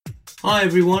Hi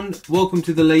everyone, welcome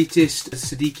to the latest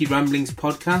Siddiqui Ramblings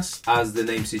podcast. As the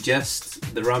name suggests,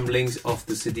 the ramblings of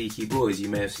the Siddiqui boys. You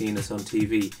may have seen us on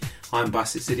TV. I'm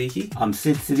Basit Siddiqui. I'm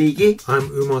Sid Siddiqui. I'm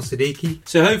Umar Siddiqui.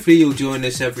 So hopefully you'll join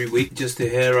us every week just to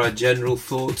hear our general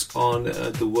thoughts on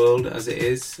the world as it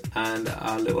is and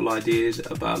our little ideas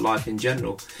about life in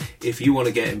general. If you want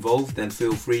to get involved, then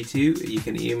feel free to. You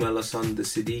can email us on the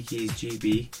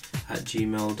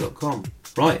siddiquisgb@gmail.com.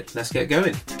 Right, let's get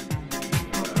going.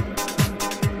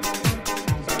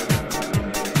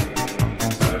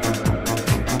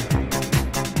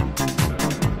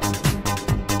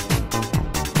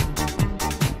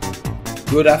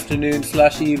 Good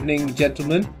afternoon/evening,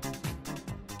 gentlemen.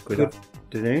 Good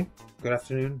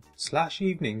afternoon /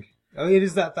 evening. Oh, it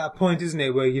is that point, isn't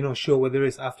it, where you're not sure whether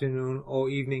it's afternoon or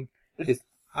evening. It's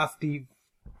After Eve.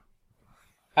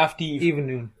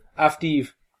 evening. After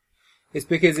Eve. It's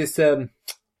because it's 5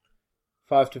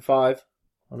 to 5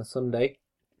 on a Sunday.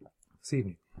 It's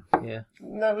evening. Yeah.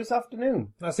 No, it's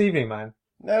afternoon. That's evening, man.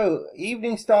 No,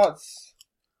 evening starts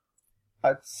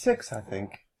at 6, I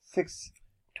think.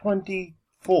 6:24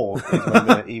 is when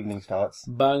the evening starts.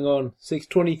 Bang on.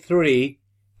 6:23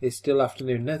 is still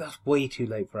afternoon. No, that's way too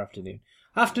late for afternoon.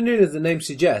 Afternoon, as the name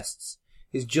suggests,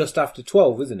 is just after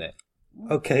 12, isn't it?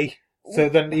 Okay. So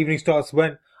then the evening starts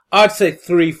when? I'd say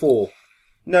 3-4.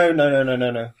 No.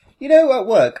 You know, at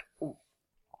work,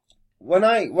 when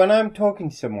I'm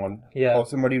talking to someone, Yeah. or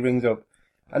somebody rings up,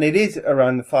 and it is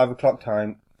around the 5 o'clock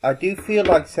time, I do feel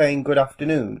like saying good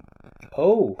afternoon.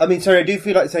 Oh. I mean, sorry, I do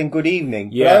feel like saying good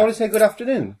evening, Yeah. but I want to say good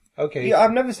afternoon. Okay. Yeah,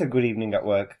 I've never said good evening at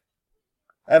work.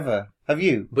 Ever. Have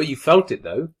you? But you felt it,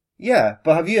 though. Yeah,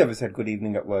 but have you ever said good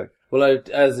evening at work? Well,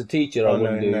 as a teacher, I Oh,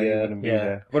 wouldn't do. you Yeah. wouldn't be Yeah.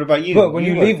 there. What about you? But when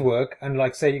you work? leave work and,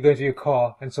 like, say you go into your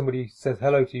car and somebody says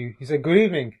hello to you, you say good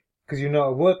evening because you're not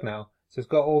at work now. So it's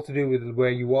got all to do with where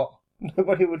you are.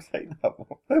 Nobody would say that.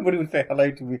 Nobody would say hello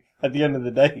to me at the end of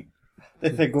the day.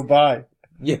 They say goodbye.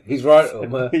 Yeah, he's right,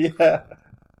 Omar. Yeah.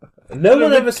 No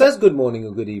one ever says good morning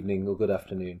or good evening or good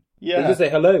afternoon. Yeah. They just say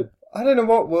hello. I don't know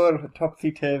what world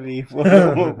topsy-turvy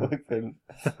world works in.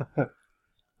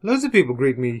 Loads of people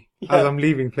greet me as I'm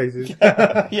leaving places.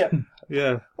 Yeah.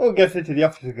 Yeah. Or get into the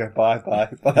office and go bye.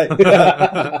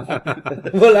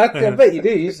 Well, actually, I bet you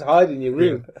do. You just hide in your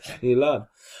room. You learn.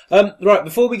 Right,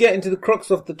 before we get into the crux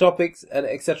of the topics and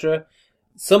etc.,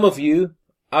 some of you,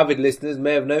 avid listeners,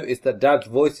 may have noticed that Dad's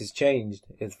voice has changed.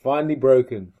 It's finally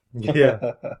broken.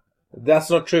 Yeah. That's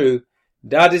not true.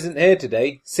 Dad isn't here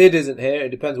today. Sid isn't here. It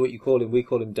depends what you call him. We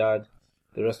call him Dad.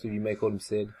 The rest of you may call him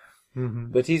Sid.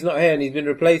 Mm-hmm. But he's not here, and he's been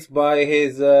replaced by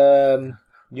his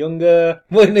younger...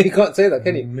 Well, no, you can't say that,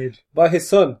 can you? By his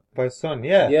son. By his son,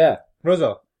 yeah. Yeah.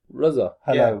 Rosa. Raza.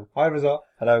 Hello. Yeah. Hi, Rosa.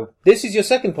 Hello. This is your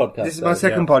second podcast. This is my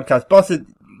second podcast. Boss,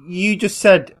 you just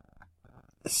said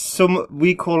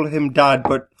we call him Dad,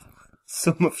 but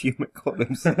some of you may call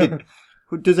him Sid.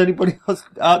 Does anybody else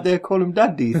out there call him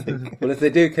Dad, do you think? Well, if they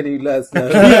do, can you let us know?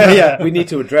 Yeah. We need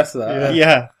to address that.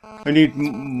 Yeah. I need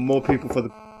more people for the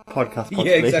podcast, possibly.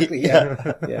 Yeah, exactly.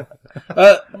 Yeah. Yeah.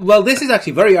 Well, this is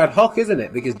actually very ad hoc, isn't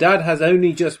it? Because Dad has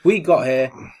only we got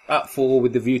here at 4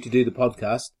 with the view to do the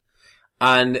podcast.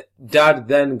 And Dad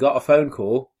then got a phone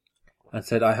call and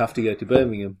said, I have to go to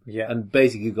Birmingham. Yeah. And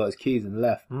basically got his keys and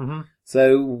left. Mm-hmm.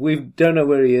 So we don't know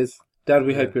where he is. Dad,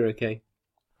 we hope you're okay.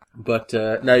 But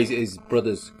no, his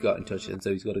brothers got in touch, and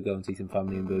so he's got to go and see some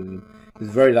family in Birmingham. It was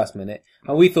very last minute.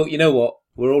 And we thought, you know what?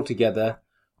 We're all together.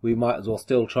 We might as well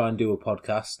still try and do a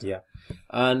podcast. Yeah.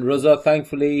 And Rosa,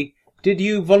 thankfully, did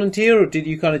you volunteer, or did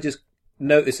you kind of just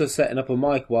notice us setting up a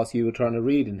mic whilst you were trying to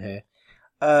read in here?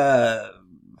 A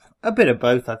bit of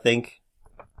both, I think.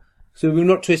 So we've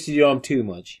not twisted your arm too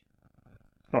much.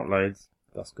 Not loads.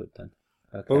 That's good then.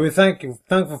 Okay. But we're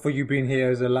thankful for you being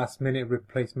here as a last minute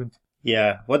replacement.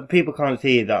 Yeah. What people can't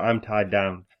see is that I'm tied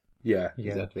down. Yeah,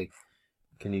 Yeah. exactly.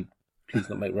 Can you please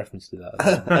not make reference to that?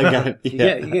 Again,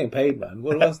 yeah. You're getting paid, man.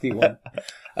 What else do you want?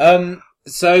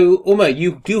 So, Umar,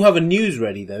 you do have a news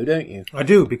ready, though, don't you? I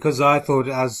do, because I thought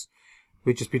as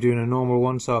we'd just be doing a normal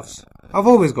one, so I've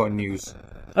always got news.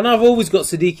 And I've always got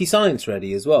Siddiqui Science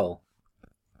ready as well.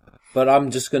 But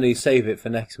I'm just going to save it for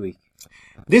next week.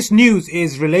 This news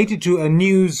is related to a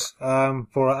news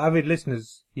for our avid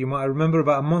listeners. You might remember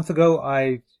about a month ago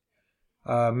I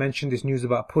mentioned this news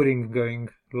about pudding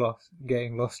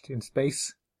getting lost in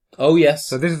space. Oh, yes.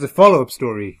 So this is the follow-up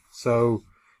story. So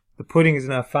the pudding is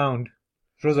now found.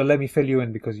 Rosa, let me fill you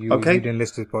in because you didn't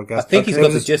listen to the podcast. I think he's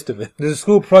got the gist of it. There's a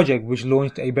school project which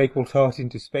launched a bakewell tart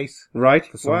into space Right.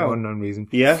 for some Wow. unknown reason.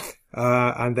 Yeah.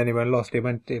 And then it went lost. It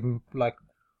went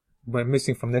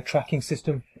missing from their tracking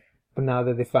system. But now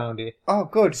that they found it. Oh,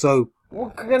 good. So Well,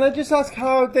 can I just ask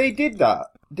how they did that?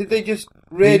 Did they just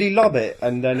really lob it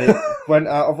and then it went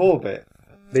out of orbit?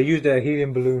 They used a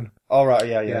helium balloon. All right,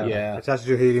 yeah. Yeah. Attached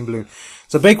to a helium balloon.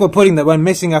 So Bakewell pudding that went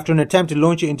missing after an attempt to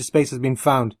launch it into space has been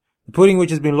found. The pudding, which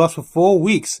has been lost for 4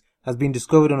 weeks, has been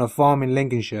discovered on a farm in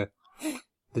Lincolnshire.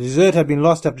 The dessert had been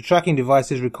lost after tracking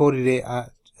devices recorded it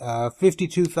at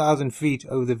 52,000 feet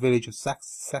over the village of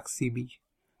Saxilby.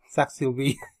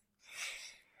 Sounds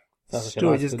like a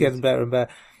Story nice just village. gets better and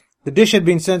better. The dish had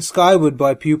been sent skyward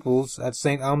by pupils at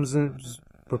St. Ambros's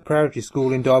Preparatory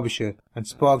School in Derbyshire and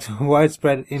sparked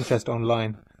widespread interest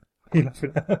online. You're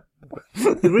laughing at that?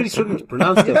 You're really struggling to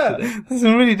pronounce stuff today. There's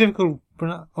some really difficult,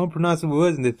 unpronounceable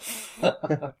words in this.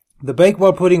 The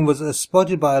Bakewell pudding was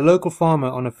spotted by a local farmer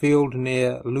on a field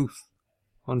near Louth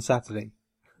on Saturday.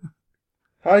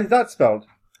 How is that spelled?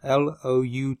 Louth. I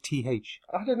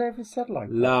don't know if it's said like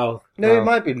that. Louth. No, Wow. it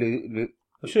might be Louth.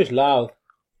 I'm sure it's Louth.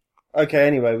 Okay,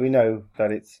 anyway, we know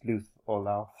that it's Louth or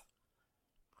Louth.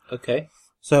 Okay.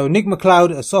 So Nick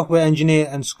MacLeod, a software engineer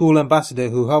and school ambassador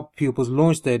who helped pupils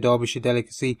launch their Derbyshire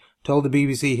delicacy, told the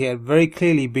BBC he had very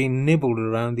clearly been nibbled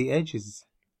around the edges.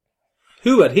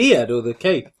 Who had he had or the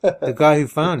cake? The guy who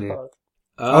found it.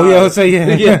 Ah, Oh yeah, I'll say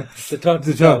yeah. yeah. The tart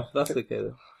The itself. tart. That's okay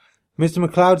then. Mr.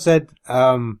 MacLeod said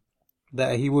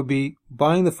that he would be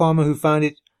buying the farmer who found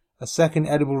it a second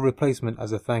edible replacement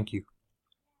as a thank you.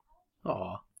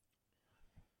 Aw.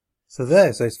 So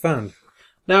it's found.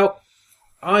 Now,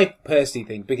 I personally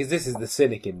think, because this is the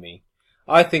cynic in me,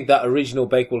 I think that original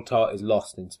Bakewell tart is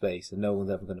lost in space and no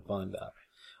one's ever going to find that.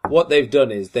 What they've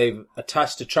done is they've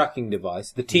attached a tracking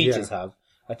device, the teachers have,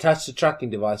 attached a tracking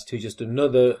device to just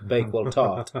another Bakewell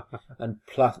tart and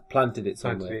planted it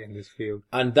somewhere. Planted it in this field.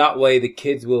 And that way the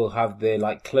kids will have their,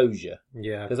 closure.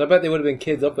 Yeah. Because I bet there would have been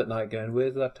kids up at night going,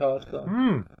 where's that tart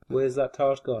gone? Where's that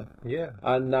tart gone? Yeah.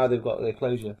 And now they've got their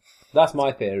closure. That's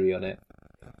my theory on it.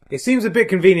 It seems a bit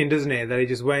convenient, doesn't it? That he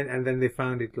just went and then they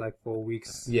found it 4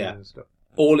 weeks. Yeah. And stuff.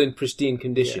 All in pristine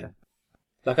condition.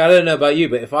 I don't know about you,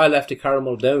 but if I left a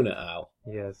caramel donut out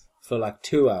Yes. for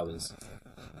 2 hours,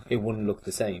 it wouldn't look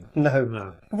the same. No.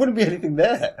 No. There wouldn't be anything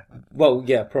there. Well,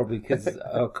 yeah, probably because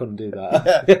I couldn't do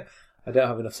that. I don't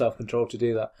have enough self-control to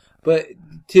do that. But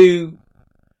to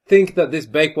think that this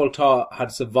Bakewell tart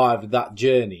had survived that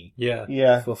journey Yeah.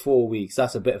 Yeah. for 4 weeks,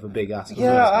 that's a bit of a big ask.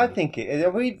 Yeah, I think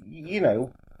it.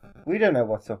 We don't know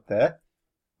what's up there.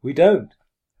 We don't.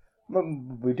 Well,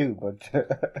 we do, but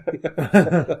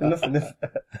nothing is.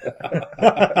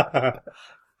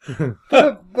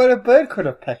 But a bird could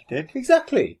have pecked it.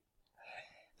 Exactly.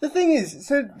 The thing is,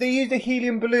 so they used a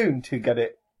helium balloon to get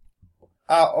it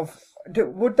out of.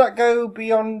 Would that go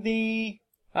beyond the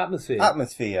Atmosphere.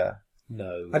 atmosphere?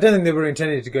 No. I don't think they were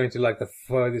intended to go into the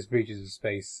furthest reaches of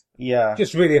space. Yeah.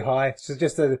 Just really high. So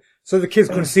so the kids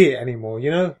couldn't see it anymore, you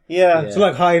know? Yeah. Yeah.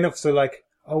 So high enough so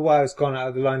oh wow, it's gone out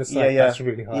of the line of sight. Yeah. That's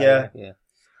really high. Yeah. Yeah.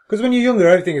 Because when you're younger,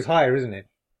 everything is higher, isn't it?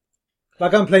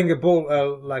 I'm playing a ball,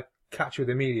 catch with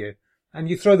Amelia, and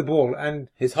you throw the ball, and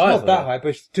It's it's high not for that her. high,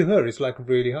 but to her, it's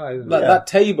really high, isn't it? Like, that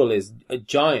table is a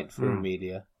giant for Mm.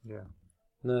 media. Yeah.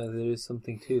 No, there is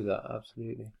something to that,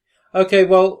 absolutely. Okay,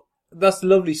 well, that's a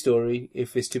lovely story,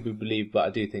 if it's to be believed, but I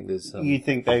do think there's some... You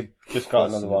think they've just got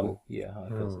another one? Yeah, I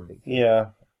personally think. Yeah.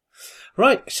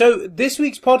 Right, so this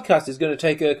week's podcast is going to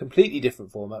take a completely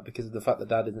different format because of the fact that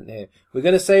Dad isn't here. We're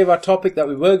going to save our topic that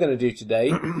we were going to do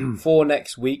today for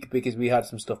next week because we had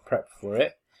some stuff prepped for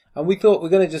it. And we thought we're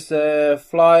going to just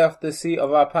fly off the seat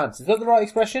of our pants. Is that the right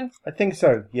expression? I think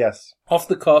so. Yes. Off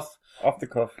the cuff. Off the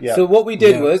cuff. Yeah. So what we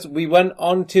did Yeah. was we went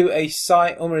onto a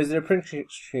site. Omar, is there a print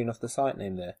screen off the site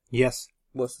name there? Yes.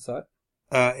 What's the site?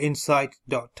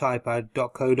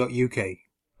 Insight.typepad.co.uk.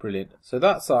 Brilliant. So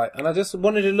that site, and I just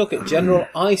wanted to look at general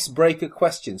icebreaker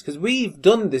questions because we've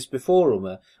done this before,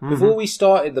 Omar. Before we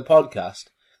started the podcast,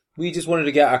 we just wanted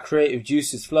to get our creative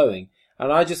juices flowing,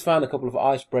 and I just found a couple of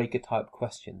icebreaker type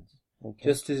questions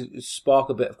just to spark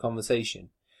a bit of conversation.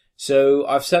 So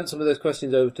I've sent some of those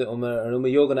questions over to Umar, and Umar,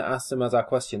 you're going to ask them as our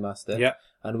question master. Yeah.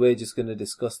 And we're just going to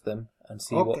discuss them and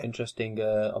see what Okay. interesting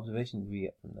observations we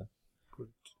get from them.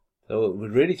 So we're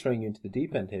really throwing you into the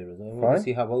deep end here, as well. I want Fine. to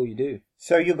see how well you do.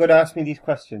 So you're going to ask me these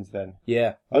questions then?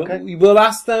 Yeah. Okay. We'll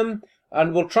ask them,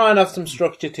 and we'll try and have some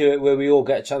structure to it where we all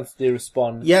get a chance to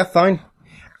respond. Yeah, fine.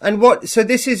 And so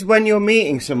this is when you're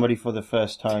meeting somebody for the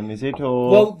first time, is it? Or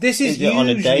Well, this is it on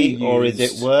a usually date, or is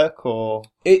it used- work, or?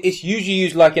 It's usually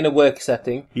used like in a work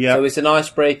setting. Yeah. So it's an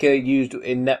icebreaker used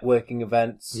in networking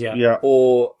events. Yeah. Yeah.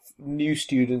 Or new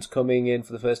students coming in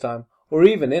for the first time. Or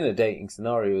even in a dating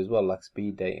scenario as well, like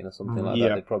speed dating or something like Yeah.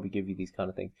 that. They probably give you these kind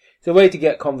of things. It's a way to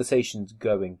get conversations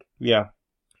going. Yeah.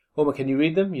 Omar, can you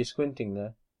read them? You're squinting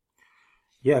there.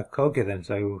 Yeah, okay then.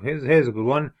 So here's a good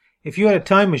one. If you had a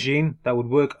time machine that would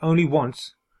work only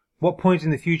once, what point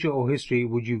in the future or history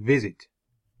would you visit?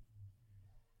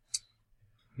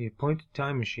 You point a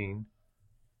time machine.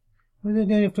 Well, they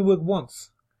don't have to work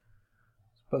once.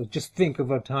 But just think of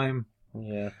a time.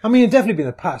 Yeah. I mean, it'd definitely be in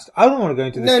the past. I don't want to go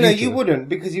into the future. No, you wouldn't,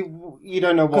 because you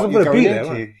don't know 'Cause what I'm you're gonna be going there,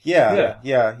 into. right? Yeah,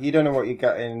 Yeah. you don't know what you're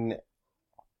getting.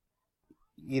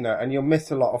 You know, and you'll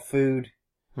miss a lot of food.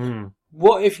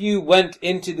 What if you went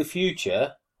into the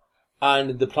future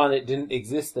and the planet didn't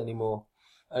exist anymore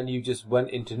and you just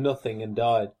went into nothing and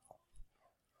died?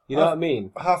 You know what I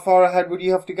mean? How far ahead would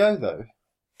you have to go, though?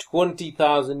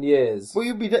 20,000 years. Well,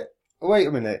 you'd be... Wait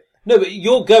a minute. No, but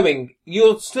you'll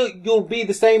be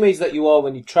the same age that you are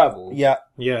when you travel. Yeah,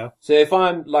 Yeah. So if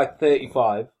I'm like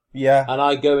 35 yeah. and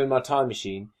I go in my time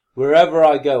machine, wherever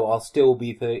I go, I'll still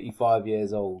be 35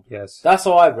 years old. Yes. That's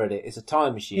how I've read it. It's a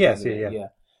time machine. Yes, isn't it? yeah.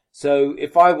 So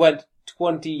if I went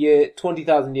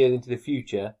 20,000 years into the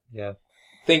future, Yeah.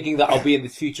 thinking that I'll be in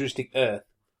this futuristic Earth,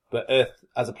 but Earth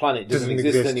as a planet doesn't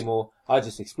exist anymore, I'd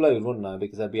just explode, wouldn't I?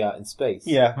 Because I'd be out in space.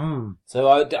 Yeah.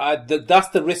 So that's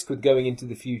the risk with going into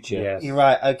the future. Yes. You're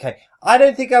right, okay. I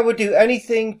don't think I would do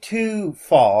anything too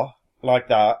far like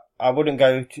that. I wouldn't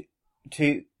go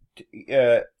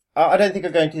I don't think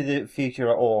I'd go into the future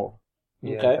at all.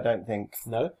 Okay. I don't think.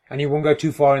 No? And you won't go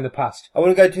too far in the past. I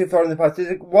wouldn't go too far in the past.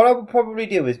 What I would probably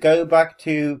do is go back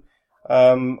to,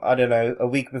 I don't know, a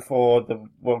week before the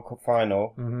World Cup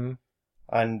final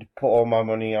and put all my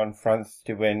money on France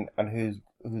to win and who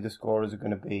the scorers are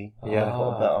going to be. Yeah. Put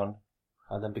a bet on.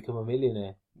 And then become a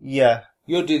millionaire. Yeah.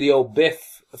 You'll do the old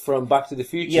Biff from Back to the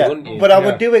Future, Yeah, wouldn't you? but I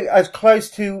would do it as close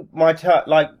to my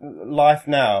life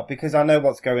now because I know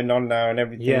what's going on now and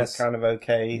everything's kind of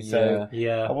okay. So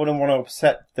Yeah. I wouldn't want to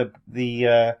upset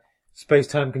the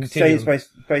Space-time continuum.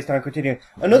 space-time continuum.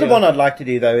 Another one I'd like to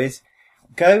do though is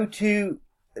go to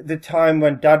the time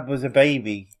when Dad was a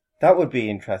baby. That would be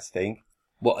interesting.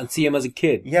 What, and see him as a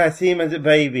kid? Yeah, see him as a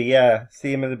baby. Yeah,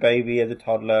 see him as a baby, as a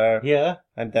toddler, Yeah.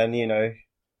 and then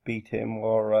beat him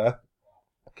or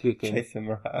Kick him. chase him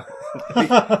around.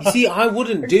 You see, I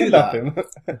wouldn't do Kidnap that.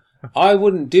 him. I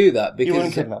wouldn't do that because... You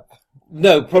wouldn't kidnap.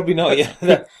 No, probably not. Yeah.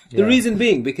 The Yeah. reason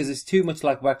being because it's too much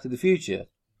like Back to the Future.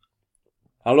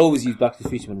 I'll always use Back to the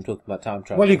Future when I'm talking about time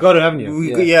travel. Well, you got it, haven't you?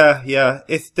 Yeah.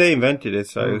 They invented it,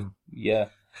 so Yeah,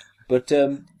 but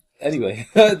anyway,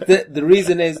 the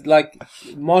reason is like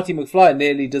Marty McFly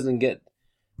nearly doesn't get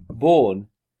born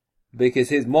because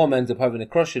his mom ends up having a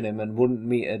crush on him and wouldn't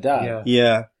meet her dad. Yeah.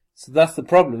 yeah. So that's the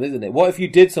problem, isn't it? What if you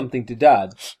did something to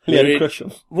dad? He had where a it- crush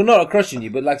on. Well, not a crush on you,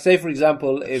 but like say for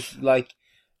example, if like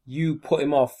you put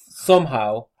him off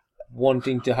somehow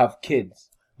wanting to have kids.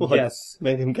 What? Yes.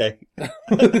 Made him gay.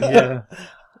 Yeah.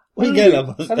 What are you getting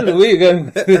at? I don't know where you're going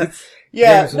with this.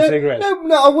 Yeah, Give him some cigarettes.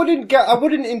 no, I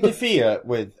wouldn't interfere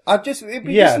with. It'd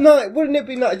be Yeah. just nice, wouldn't it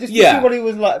be nice? Just to Yeah. see what he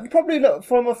was like. Probably not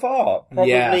from afar. Probably,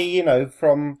 Yeah.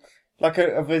 from like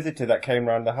a visitor that came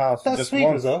round the house. That's just sweet,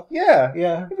 once. though. Yeah.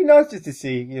 Yeah. It'd be nice just to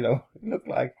see, look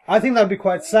like. I think that'd be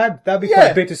quite sad. That'd be Yeah.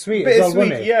 quite bittersweet as well, Bittersweet,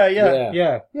 wouldn't it?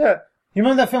 yeah. Yeah. You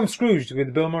remember that film Scrooged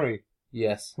with Bill Murray?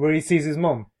 Yes. Where he sees his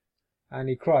mum and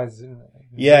he cries.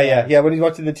 Yeah, when he's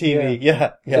watching the TV.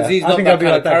 Yeah. Because he's I not think that I'd be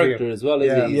kind like of that for character you. as well, is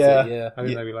Yeah. he? Yeah. So, yeah. I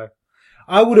think that'd be like.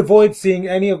 I would avoid seeing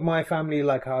any of my family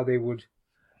like how they would.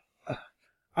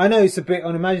 I know it's a bit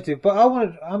unimaginative, but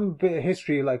I'm a bit of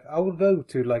history. Like I would go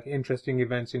to like interesting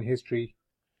events in history,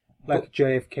 like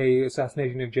JFK,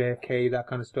 assassination of JFK, that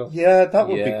kind of stuff. Yeah, that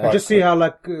would be Yeah. quite Just see how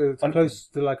like close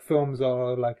the like films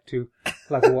are like to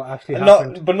like what actually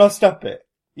happened. but not stop it.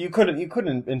 You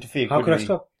couldn't interfere. How could I you?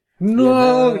 stop? No,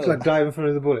 no. it's like dive in front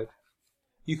of the bullet.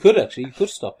 You could actually. You could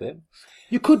stop it.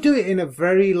 You could do it in a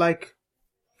very like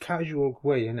casual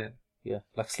way, innit? Yeah.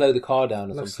 Like slow the car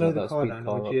down or Like something. slow like the that, car speed down,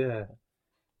 car would up. yeah.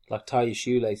 Like tie your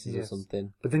shoelaces or Yes.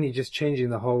 something. But then you're just changing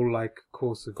the whole like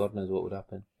course of God knows what would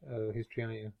happen. history,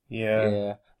 aren't you?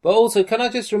 Yeah. But also, can I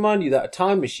just remind you that a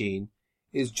time machine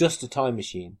is just a time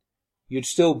machine. You'd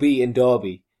still be in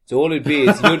Derby. So all it'd be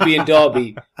is you'd be in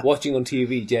Derby watching on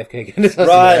TV JFK getting assassinated.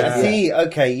 Right. Yeah. See.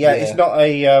 Okay. Yeah. Yeah. It's not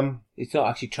a It's not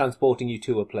actually transporting you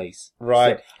to a place.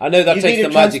 Right. So, I know that You takes need the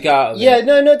a trans- magic out of Yeah, it.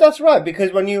 no, that's right.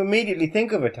 Because when you immediately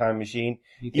think of a time machine,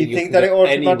 you you think can that it go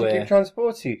automatically anywhere.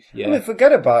 transports you. Yeah. I mean,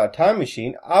 forget about a time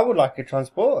machine. I would like a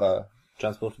transporter.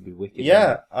 Transport would be wicked.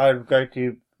 Yeah, I'd go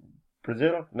to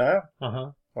Brazil now,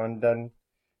 and then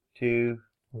to.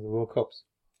 The World Cups.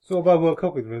 So what about World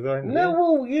Cup with Brazil? No,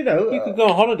 well, You could go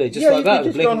on holiday just yeah, like you that. could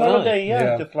with just go on blink of an eye. holiday. Yeah,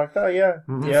 Yeah. just like that. Yeah,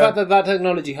 Mhm. The yeah. fact that that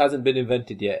technology hasn't been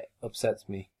invented yet upsets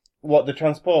me. What the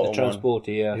transporter? The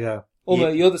transporter, yeah. Yeah. Ulmer,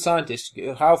 you're the scientist.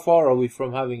 How far are we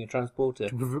from having a transporter?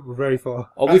 We're very far.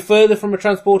 Are we further from a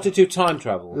transporter to time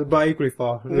travel? But equally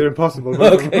far. They're impossible.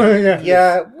 Okay. Yeah.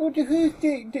 Yeah. Well,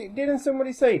 didn't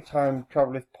somebody say time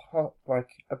travel is like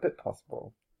a bit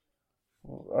possible?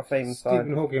 A famous Stephen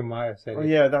scientist. Hawking might have said Oh it.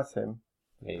 yeah, that's him.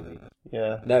 Maybe.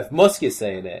 Yeah. No, if Musk is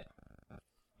saying it,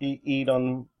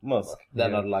 Elon Musk.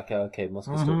 then Yeah. I'd like, okay,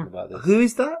 Musk is talking about this. Who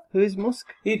is that? Who is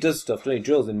Musk? He does stuff, doesn't he?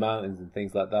 Drills in mountains and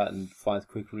things like that and finds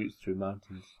quick routes through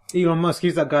mountains. Elon Musk,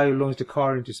 he's that guy who launched a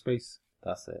car into space.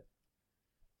 That's it.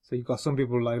 So you've got some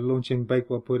people like launching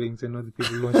bakewell puddings and other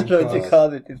people launching Launching cars.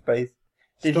 cars into space.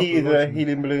 Did Stop he use a launching.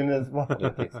 helium balloon as well? I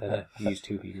don't think so. No. He used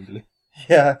 2 helium balloons.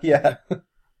 Yeah, yeah.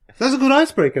 That's a good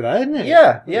icebreaker, that, isn't it?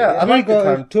 Yeah, yeah. I like the got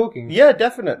time. talking. Yeah,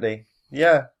 definitely.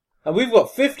 Yeah. And we've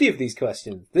got 50 of these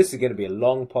questions. This is going to be a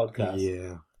long podcast.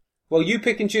 Yeah. Well, you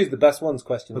pick and choose the best ones,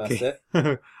 question Okay.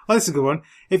 master. Oh, this is a good one.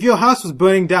 If your house was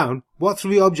burning down, what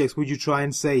 3 objects would you try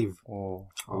and save? Oh.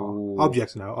 Ooh.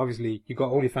 Objects now. Obviously, you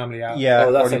got all your family out. Yeah.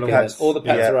 Oh, that's all the okay. pets. All the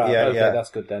pets Yeah, are out. yeah, Okay, yeah. that's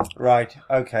good then. Right.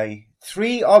 Okay.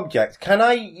 3 objects. Can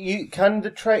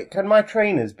my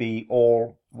trainers be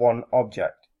all one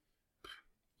object?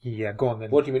 Yeah, go on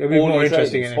then. What do you mean, It'll be all more your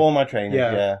interesting, trainers? innit? All my trainers.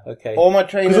 Yeah. Yeah. Okay. All my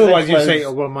trainers. Because otherwise and you say,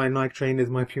 clothes. oh, well, my Nike trainers,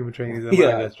 my Puma trainers, and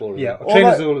Yeah, my that's boring. Yeah, All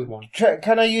trainers my- are all as one.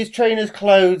 Can I use trainers'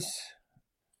 clothes?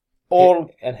 All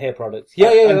And hair products.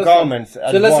 Yeah, yeah, and that's garments. fine.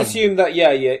 as So let's one. assume that,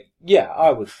 yeah, I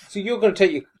would. So you're going to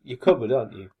take your cupboard,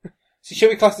 aren't you? So shall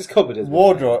we class this cupboard as one?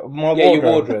 Wardrobe. My Yeah, your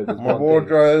wardrobe. wardrobe is My one thing.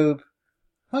 wardrobe.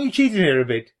 Why are you cheating here a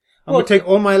bit? I'm Well- going to take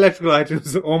all my electrical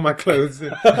items, all my clothes.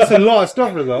 That's a lot of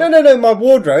stuff, as well. No. My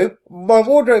wardrobe. My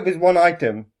wardrobe is one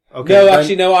item. Okay. No, then-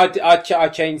 actually, no, I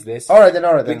changed this. All right then.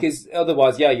 Because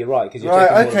otherwise, yeah, you're right. Because you're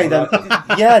Right. taking more Okay of then.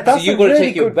 one. Yeah, So that's you've a got to really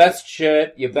take your good. best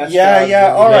shirt, your best Yeah, trousers,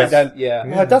 yeah. All right yes, then. Yeah.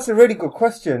 Yeah, that's a really good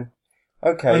question.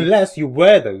 Okay. Unless you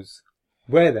wear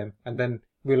them, and then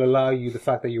we'll allow you the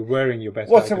fact that you're wearing your best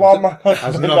What's the items one?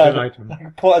 as not an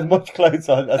item. Put as much clothes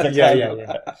on as I can.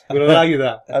 Yeah. We'll allow you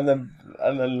that. And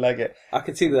then leg it. I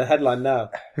can see the headline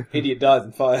now. Idiot dies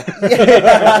in fire.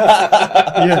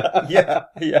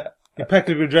 Yeah.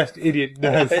 Impeccably dressed idiot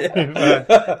does.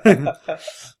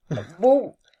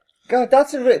 Well, God,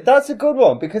 that's a good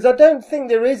one because I don't think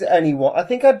there is anyone. I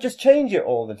think I'd just change it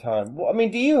all the time. I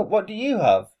mean, what do you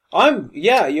have?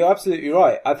 Yeah, you're absolutely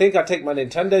right. I think I take my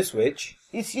Nintendo Switch.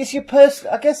 It's your person.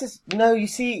 I guess it's no. You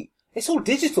see, It's all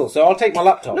digital, so I'll take my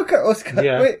laptop. look at us.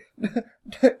 Yeah. Wait,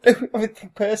 don't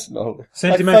everything personal.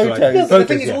 Sentimental, Like yeah, Yeah, photos. but the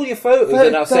thing Photos, is, yeah. all your photos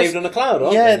are now saved on the cloud,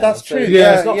 aren't Yeah, they? that's So true.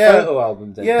 Yeah, it's not yeah. photo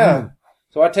albums anymore. Yeah.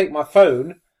 So I take my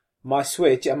phone, my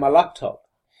Switch, and my laptop.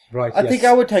 Right, I think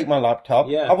I would take my laptop.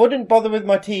 Yeah. I wouldn't bother with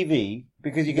my TV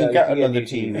because you can Yeah, get you another a new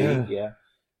TV. Yeah.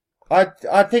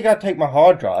 I think I'd take my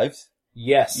hard drives.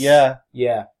 Yes. Yeah.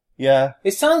 Yeah. Yeah.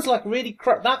 It sounds like really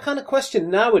crap. That kind of question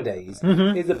nowadays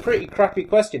Mhm. is a pretty crappy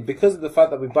question because of the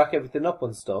fact that we back everything up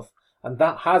on stuff, and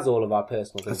that has all of our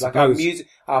personal things. I Like our suppose. music,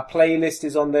 our playlist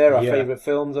is on there. Our Yeah. favourite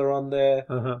films are on there.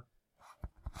 Uh-huh.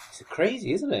 It's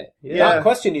crazy, isn't it? Yeah. That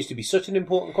question used to be such an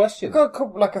important question. I've got a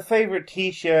couple, like a favourite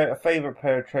T-shirt, a favourite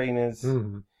pair of trainers,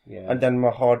 Mhm. Yeah. and then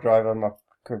my hard drive and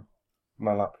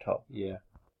my laptop. Yeah.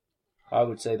 I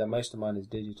would say that most of mine is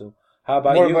digital. How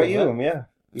about What you? about you? Emma? Yeah.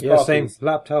 Your Yeah, car same. keys?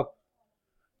 Laptop.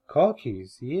 Car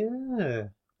keys, yeah.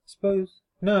 Suppose.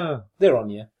 No. They're on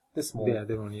you. They're small. Yeah,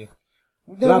 they're on you.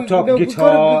 No, Laptop, we've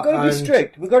guitar, got to be and-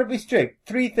 strict. We've got to be strict.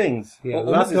 3 things. Yeah, Well,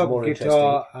 this is laptop, more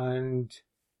guitar, and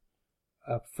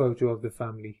a photo of the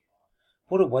family.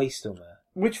 What a waste on that.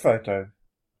 Which photo?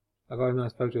 I got a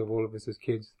nice photo of all of us as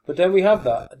kids. But don't we have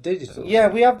that digital? Yeah,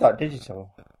 we have that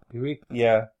digital. Do we?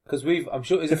 Yeah. Because I'm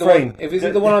sure, is The it the frame. one, is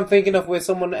it the one I'm thinking of where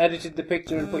someone edited the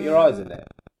picture and put your eyes in it?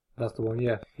 That's the one,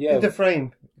 yeah. Yeah. The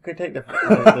frame. You could take the.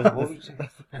 What would you say?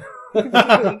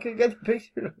 You could get the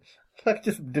picture. Like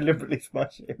just deliberately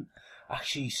smash it.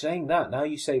 Actually, saying that, now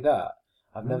you say that,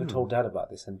 I've never told Dad about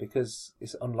this, and because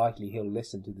it's unlikely he'll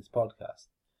listen to this podcast,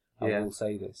 I Yeah. will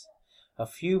say this. A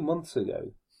few months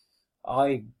ago,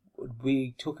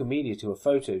 we took Amelia to a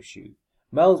photo shoot.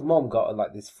 Mel's mom got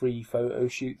like this free photo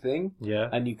shoot thing, Yeah.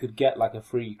 and you could get like a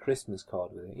free Christmas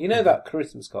card with it. You know that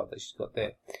Christmas card that she's got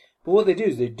there? But what they do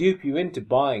is they dupe you into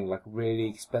buying like really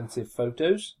expensive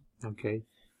photos. Okay.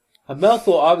 And Mel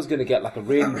thought I was going to get like a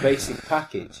really basic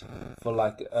package for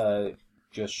like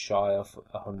just shy of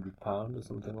 £100 or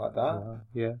something like that.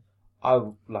 Yeah. I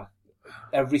like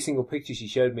every single picture she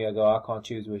showed me. I go, I can't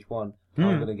choose which one.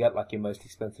 I'm going to get like your most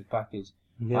expensive package,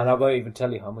 and I won't even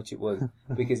tell you how much it was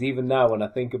because even now when I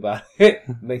think about it,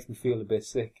 it makes me feel a bit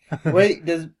sick. Wait,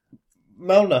 does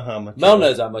Mel know how much? Mel it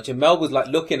knows how much, and Mel was like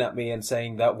looking at me and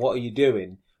saying that, "What are you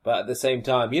doing?" but at the same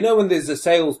time, you know when there's a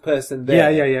salesperson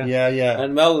there? Yeah. Yeah.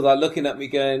 And Mel was like looking at me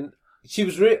going, she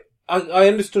was I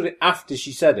understood it after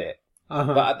she said it,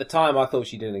 Uh-huh. but at the time I thought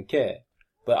she didn't care.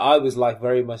 But I was like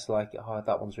very much like, oh,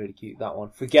 that one's really cute, that one.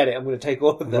 Forget it, I'm going to take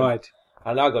all of them. Right.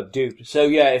 And I got duped. So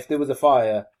yeah, if there was a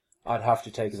fire, I'd have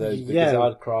to take those because Yeah.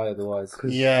 I'd cry otherwise.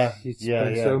 'Cause Yeah, you yeah,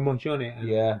 spend yeah. so much on it. And,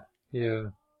 Yeah.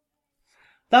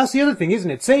 That's the other thing,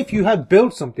 isn't it? Say if you had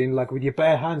built something like with your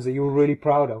bare hands that you were really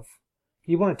proud of,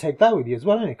 you want to take that with you as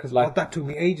well, innit? Because Like- that took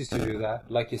me ages to do that.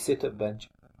 Like your sit-up bench.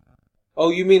 Oh,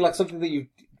 you mean like something that you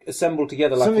assemble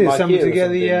together, like Something from assembled IKEA or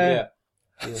together, something? yeah.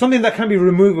 Something that can be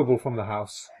removable from the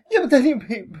house. Yeah, but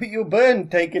then you'll burn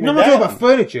taking No, it I'm not down. talking about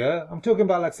furniture. I'm talking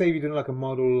about, like, say you're doing like a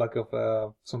model, like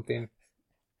of something.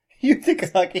 You think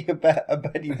it's like a bed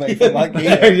you made from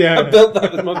IKEA. Yeah. I built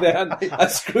that with my bare hand. I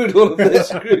screwed all of the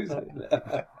screws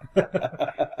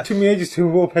in. Took me ages to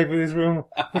wallpaper this room,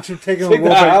 which have taken on Take the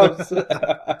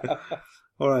wallpaper. house.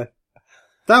 All right.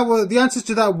 That was the answers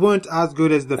to that weren't as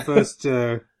good as the first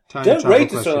time Don't travel rate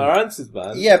us question. on our answers,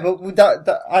 man. Yeah, but with that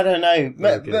I don't know.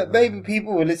 Okay. Maybe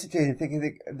people will listen to it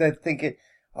and they're thinking,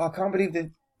 oh, I can't believe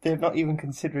they're not even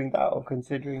considering that or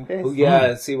considering this. Well,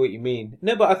 yeah, I see what you mean.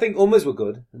 No, but I think Ummahs were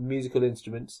good. Musical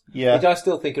instruments. Yeah. Which I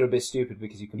still think are a bit stupid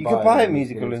because you can You buy can buy a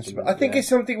musical musical instrument. I think yeah. it's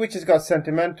something which has got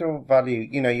sentimental value.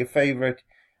 You know, your favourite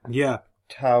Yeah.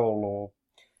 towel or...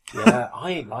 Yeah,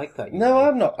 I ain't like that. you No, know.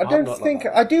 I'm not. I don't not like think...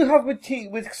 that. I do have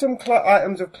with some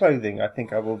items of clothing, I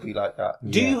think I will be like that.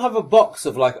 Do you have a box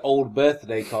of like old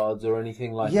birthday cards or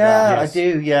anything like Yeah, that? I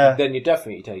do, yeah. Then you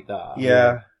definitely take that.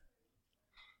 Yeah.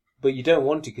 But you don't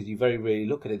want to because you very rarely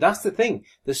look at it. That's the thing.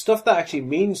 The stuff that actually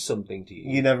means something to you.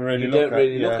 You never really you look don't at,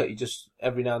 really yeah. look at. You just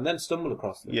every now and then stumble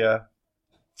across them. Yeah.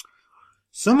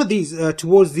 Some of these,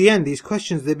 towards the end, these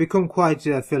questions, they become quite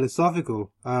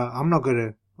philosophical.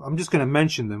 I'm just gonna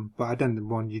mention them, but I don't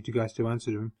want you guys to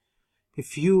answer them.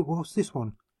 What's this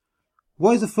one?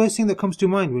 What is the first thing that comes to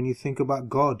mind when you think about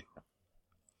God?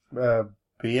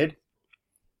 Beard.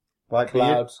 White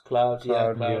Clouds, Cloud,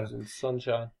 clouds, and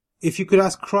sunshine. If you could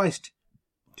ask Christ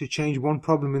to change one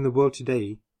problem in the world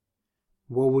today,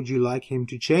 what would you like him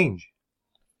to change?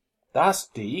 That's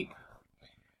deep. beard.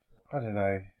 I don't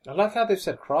know. I like how they've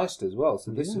said Christ as well.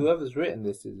 So this, Yeah. whoever's written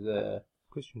this is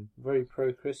Christian. very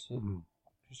pro-Christian. Mhm.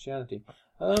 Christianity.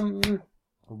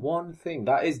 One thing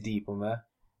that is deep on there.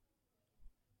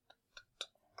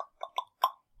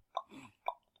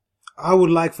 I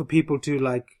would like for people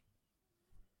to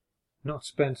not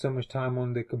spend so much time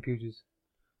on their computers.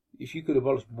 If you could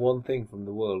abolish one thing from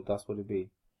the world, that's what it'd be.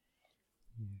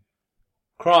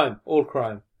 Crime, all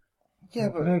crime. Yeah,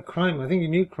 but No crime. I think you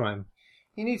need crime.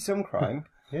 you need some crime.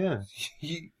 Yeah.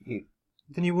 You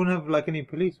Then you wouldn't have any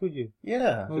police, would you?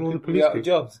 Yeah. Well, all the people police be out of do.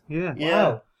 jobs. Yeah. Yeah.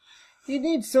 Wow. You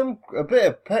need a bit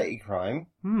of petty crime.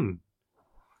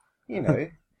 You know.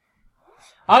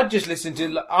 I'd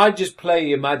just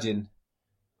play Imagine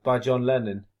by John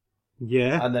Lennon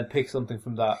Yeah. and then pick something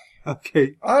from that.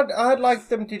 Okay. I'd like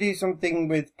them to do something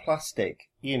with plastic,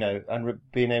 you know, and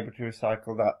being able to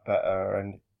recycle that better,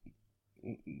 and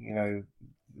you know,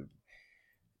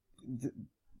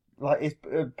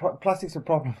 plastic's a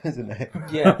problem, isn't it?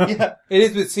 Yeah. Yeah, It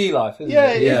is with sea life, isn't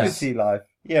yeah, it? it is with sea life.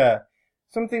 Yeah,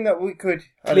 something that we could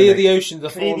Clear the oceans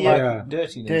of Clear all the- Yeah.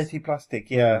 dirtiness. dirty plastic.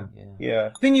 Yeah, Yeah. yeah.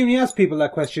 I think when you ask people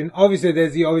that question, obviously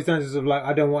there's the obvious answers of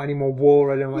I don't want any more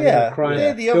war, I don't want any Yeah, more crime, they're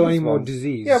I the don't want obvious any more ones.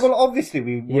 disease. Yeah, well, obviously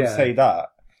we would Yeah. say that.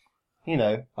 You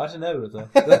know, I don't know, brother.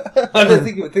 I don't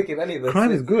think you were thinking any of this.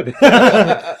 crime is good.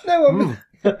 no, I'm,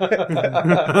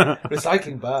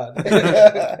 Recycling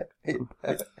bad.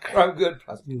 Crime good,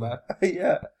 plastic bad.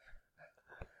 yeah.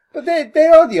 But they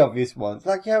are the obvious ones.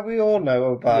 We all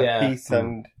know about Yeah. peace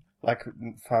and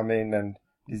famine and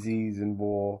disease and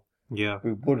war. Yeah.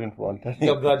 We wouldn't want any.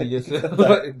 I'm glad you just to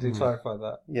clarify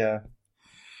that. Yeah.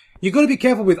 You've got to be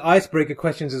careful with icebreaker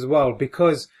questions as well,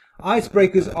 because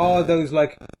icebreakers are those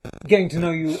getting to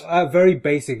know you at a very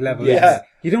basic level. Yeah.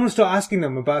 You don't want to start asking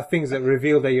them about things that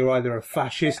reveal that you're either a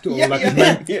fascist or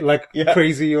Yeah.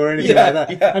 crazy or anything Yeah, like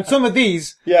that. yeah. And some of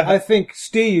these, Yeah. I think,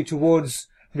 steer you towards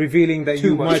revealing that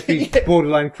you much. might be Yeah.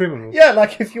 borderline criminal. Yeah,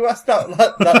 if you ask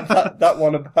that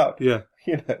one about, Yeah.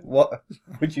 you know, what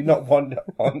would you not want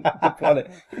on the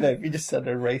planet? You know, if you just said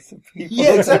a race of people.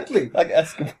 Yeah, exactly. Like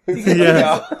Eskimos.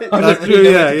 Yeah. I That's don't true, really know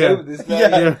yeah, where to yeah. go with this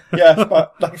now. Yeah,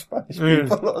 like Spanish Yeah.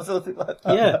 people or something like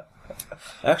that. Yeah.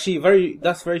 Actually,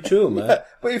 that's very true, man. Yeah,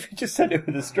 but if you just said it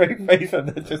with a straight face and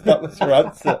then just that was your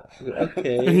answer.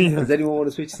 Okay. Yeah. Does anyone want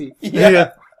to switch seats?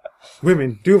 Yeah.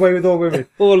 Women. Do away with all women.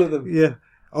 All of them. Yeah.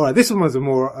 All right. This one was a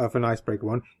more of an icebreaker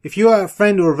one. If you're at a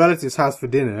friend or a relative's house for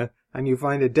dinner and you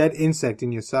find a dead insect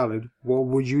in your salad, what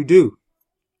would you do?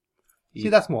 See,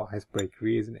 that's more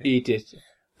icebreakery, isn't it? Eat it.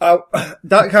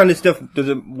 That kind of stuff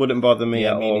wouldn't bother me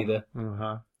Yeah, at me all. neither.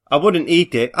 Uh-huh. I wouldn't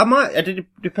eat it. I might. It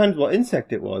depends what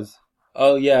insect it was.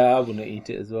 Oh yeah, I wouldn't eat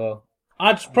it as well.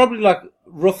 I'd probably like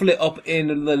ruffle it up in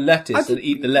the lettuce and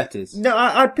eat the lettuce. No,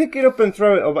 I'd pick it up and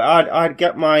throw it over. I'd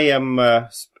get my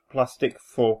plastic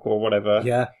fork or whatever.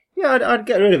 Yeah. Yeah, I'd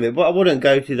get rid of it, but I wouldn't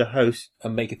go to the host.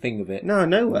 And make a thing of it. No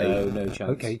way. No chance.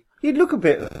 Okay. You'd look a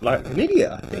bit like an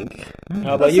idiot, I think.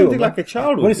 How about That's you? something Omar? like a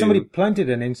child would What if do. somebody planted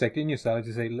an insect in your salad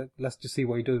to say, let's just see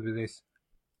what he does with this?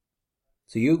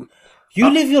 So you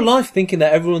live your life thinking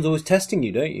that everyone's always testing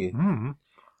you, don't you?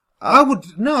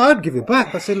 I'd give it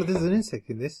back. I say, look, there's an insect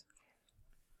in this.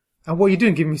 And what are you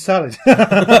doing? Give me salad.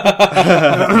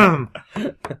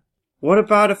 What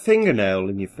about a fingernail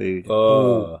in your food?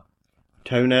 Oh.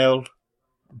 Toenail?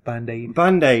 Band-Aid.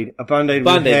 Band-Aid. A Band-Aid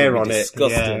with Band-Aid hair would be on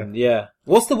disgusting. Yeah.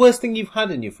 What's the worst thing you've had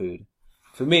in your food?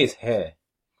 For me, it's hair.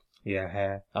 Yeah,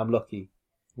 hair. I'm lucky.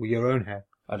 With your own hair.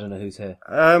 I don't know whose hair.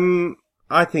 Yeah.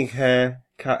 I think hair.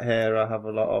 Cat hair I have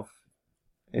a lot of.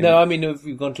 No, I mean if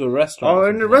you've gone to a restaurant. Oh, or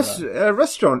in a something like that.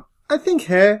 restaurant. I think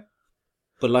hair.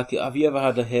 But like, have you ever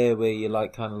had a hair where you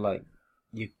like kind of like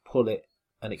you pull it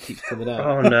and it keeps coming out?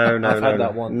 Oh, no. I've had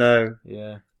that once. No.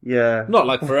 Yeah. Yeah. Not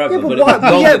like forever, Yeah, but why- it's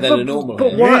longer yeah, than a normal but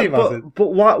hair. why? Really, was it? But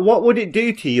what would it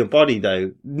do to your body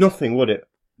though? Nothing, would it?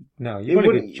 No, It you want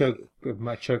to wouldn't- choke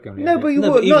on it. No, but you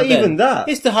No, would but not then, even that.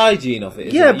 It's the hygiene of it.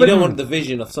 Isn't Yeah, it? You but- don't want the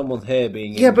vision of someone's hair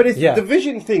being. Yeah, in. but it's Yeah. the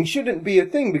vision thing shouldn't be a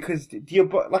thing because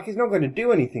it's not going to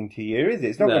do anything to you, is it?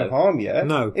 It's not No. going to harm you.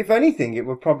 No. If anything, it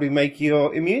would probably make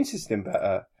your immune system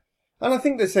better. And I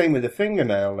think the same with the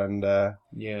fingernail and.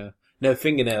 Yeah. No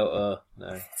fingernail.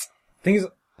 No. Thing is,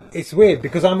 it's weird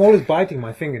because I'm always biting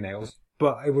my fingernails,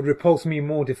 but it would repulse me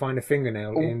more to find a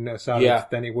fingernail in a salad Yeah.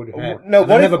 than it would hair. No,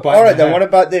 And I never bite all my right then. hair. What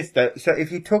about this though? So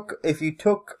if you took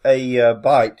a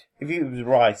bite, if it was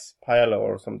rice, paella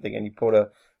or something, and you put a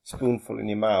spoonful in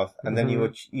your mouth, and then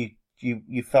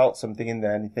you felt something in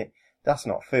there, and you think that's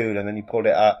not food, and then you pulled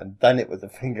it out, and then it was a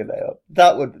fingernail.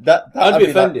 I'd be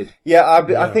offended.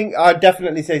 I think I'd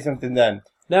definitely say something then.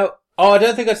 Now, I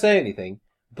don't think I'd say anything.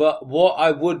 But what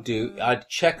I would do, I'd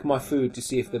check my food to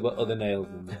see if there were other nails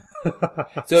in there.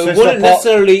 So it it's wouldn't not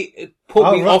necessarily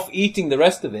put me right. off eating the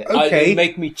rest of it. Okay. It'd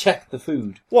make me check the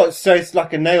food. What? So it's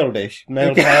like a nail dish,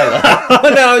 nail paella.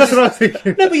 No, That's what I was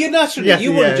thinking. no, but you naturally, Yeah,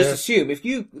 you wouldn't yeah, just assume. If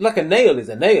you, like a nail is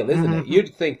a nail, isn't it?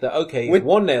 You'd think that, okay, if With-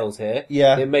 one nail's here,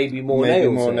 Yeah. there may be more Maybe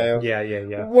nails more here. nails.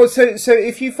 Yeah. Well, so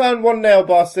if you found one nail,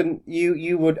 Boston,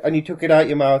 you would, and you took it out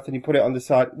your mouth and you put it on the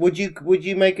side, would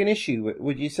you make an issue?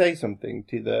 Would you say something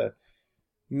to the?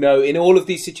 No, in all of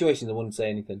these situations, I wouldn't say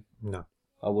anything. No.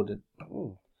 I wouldn't.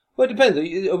 Oh. Well, it depends.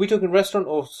 Are we talking restaurant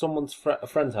or someone's a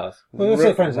friend's house? Well, let's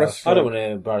say friend's house. I don't want to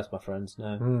embarrass my friends,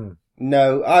 no. Mm.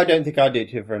 No, I don't think I'd do it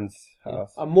to a friend's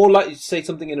house. I'm more likely to say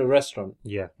something in a restaurant.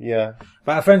 Yeah. Yeah.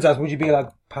 But at a friend's house, would you be like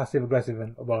passive aggressive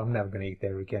and, well, I'm never going to eat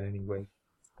there again anyway?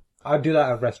 I'd do that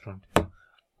at a restaurant.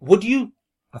 Would you?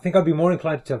 I think I'd be more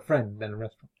inclined to tell a friend than a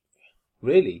restaurant.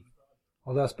 Really?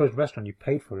 Although I suppose restaurant, you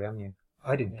paid for it, haven't you?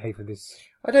 I didn't pay for this.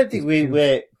 I don't think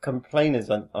we're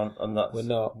complainers on that. We're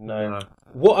not. No.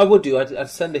 What I would do, I'd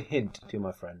send a hint to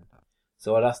my friend.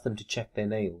 So I'd ask them to check their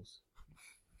nails.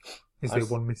 Is there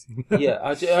one missing? Yeah,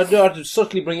 I'd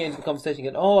subtly bring it into the conversation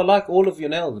and, oh, I like all of your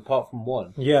nails apart from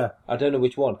one. Yeah. I don't know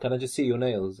which one. Can I just see your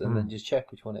nails and then just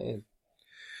check which one it is?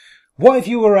 What if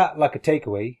you were at like a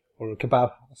takeaway or a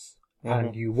kebab house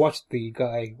and you watched the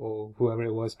guy or whoever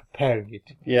it was preparing it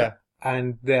Yeah.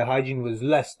 and their hygiene was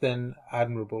less than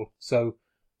admirable? So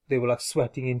they were like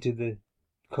sweating into the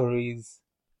curries.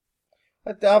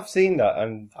 I've seen that,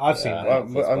 and I've seen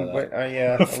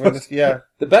that. Yeah.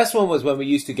 The best one was when we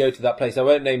used to go to that place. I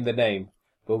won't name the name,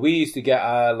 but we used to get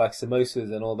like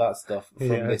samosas and all that stuff from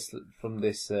Yeah.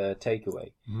 this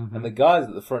takeaway. And the guys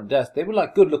at the front desk, they were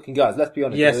like good-looking guys. Let's be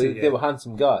honest, Yes, they yeah. were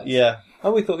handsome guys. Yeah.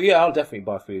 And we thought, yeah, I'll definitely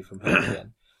buy food from him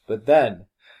again. But then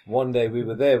one day we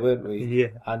were there, weren't we? Yeah.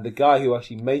 And the guy who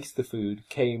actually makes the food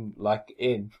came like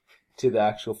in to the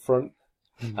actual front,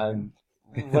 and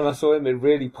when I saw him, it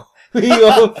really put me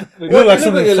off. He Look like looked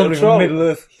something, a little something troll. from Middle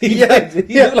Earth. He Yeah, did.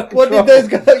 He yeah. looked like a What troll.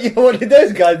 did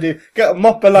those guys do? Get a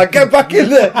mop and like, get back in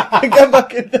there, get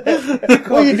back in there.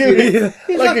 What are you doing?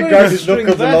 He's Like like a wearing guy a just string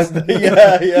knuckles vest. along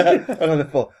there. Yeah. And on the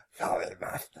floor. Sorry,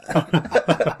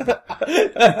 master.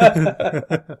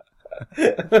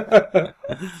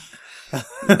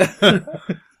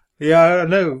 Yeah, I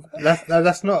know.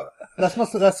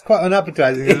 That's quite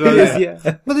unappetizing as well. Yeah.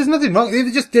 But there's nothing wrong.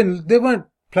 They weren't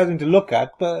pleasant to look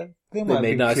at, but they might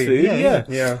made be nice clean. food, yeah.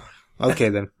 Yeah. Okay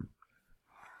then.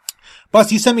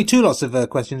 Boss, you sent me 2 lots of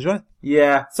questions, right?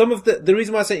 Yeah. Some of the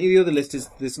reason why I sent you the other list is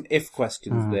there's some if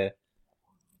questions there.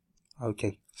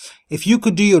 Okay. If you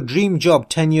could do your dream job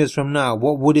 10 years from now,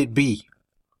 what would it be?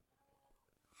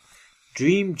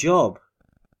 Dream job.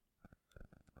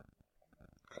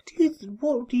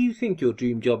 What do you think your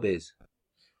dream job is?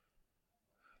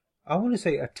 I want to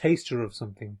say a taster of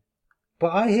something.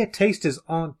 But I hear tasters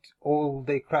aren't all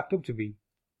they cracked up to be,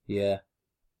 Yeah,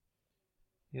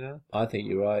 you know? I think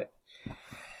you're right.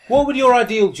 What would your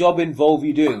ideal job involve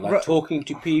you doing? Like Right. talking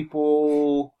to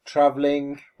people,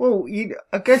 travelling? Well,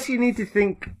 I guess you need to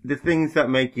think the things that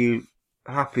make you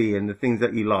happy and the things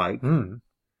that you like, and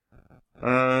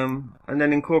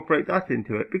then incorporate that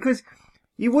into it. Because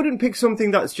you wouldn't pick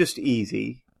something that's just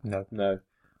easy No.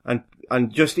 and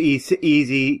just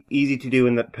easy to do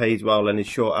and that pays well and is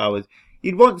short hours.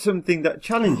 You'd want something that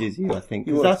challenges you, I think,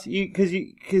 You would.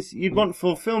 because you'd want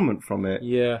fulfillment from it.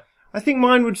 Yeah. I think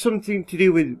mine would something to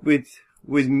do with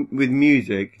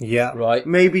music. Yeah. Right.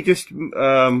 Maybe just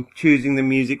choosing the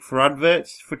music for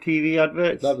adverts, for TV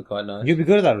adverts. That'd be quite nice. You'd be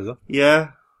good at that as well.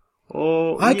 Yeah.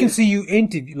 Or I can see you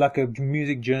interview like a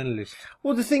music journalist.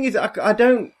 Well, the thing is, I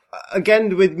don't.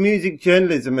 Again, with music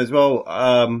journalism as well.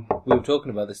 We were talking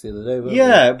about this the other day, weren't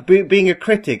Yeah, being a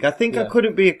critic. I think I Yeah.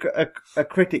 couldn't be a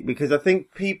critic because I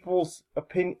think people's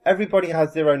opinion. Everybody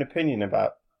has their own opinion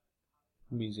about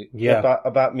we? Music.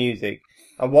 about music,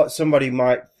 and what somebody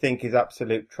might think is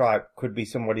absolute tripe could be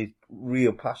somebody's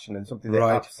real passion and something they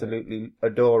Right. absolutely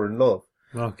adore and love.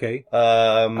 Okay.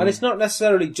 And it's not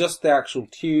necessarily just the actual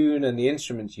tune and the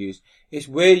instruments used. It's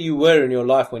where you were in your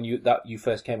life when you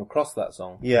first came across that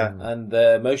song. Yeah. And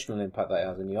the emotional impact that it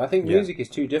has on you. I think Yeah. music is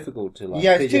too difficult to like.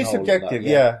 Yeah, it's too pigeonhole on subjective. that.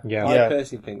 Yeah. Yeah. I Yeah.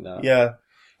 personally think that. Yeah.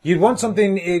 You'd want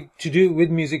something to do with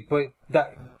music, but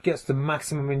that gets the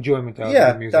maximum enjoyment out Yeah,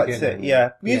 of the music. that's innit? it.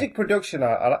 Yeah, music production.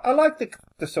 I like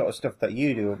the sort of stuff that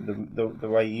you do, the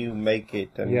way you make it,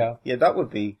 and Yeah. that would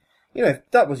be, if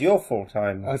that was your full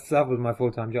time. That was my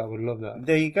full-time job. I would love that.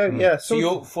 There you go. Yeah, So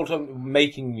you're full time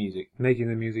making music. Making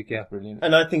the music, yeah. Brilliant.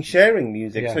 and I think sharing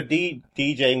music. Yeah. So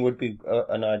DJing would be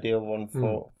an ideal one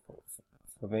for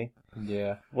me.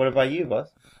 Yeah. What about you,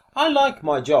 boss? I like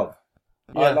my job.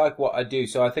 I Yeah. like what I do.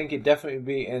 So I think it'd definitely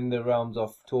be in the realms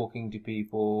of talking to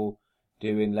people,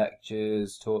 doing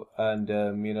lectures, talk. Yeah, and stuff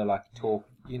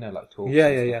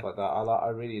yeah. like that. I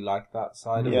really like that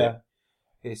side of Yeah.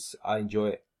 it. I enjoy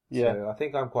it. Yeah. So I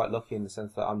think I'm quite lucky in the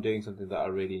sense that I'm doing something that I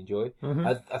really enjoy. Mm-hmm.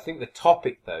 I think the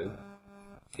topic though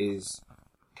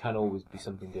can always be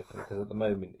something different because at the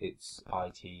moment it's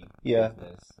IT Yeah.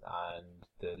 business and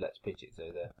the let's pitch it, so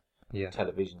the Yeah.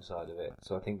 television side of it.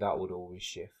 So I think that would always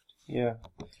shift. Yeah.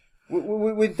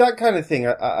 With that kind of thing,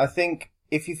 I think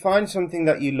if you find something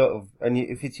that you love and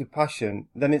if it's your passion,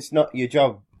 then it's not your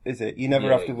job, is it? You never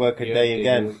have to work a day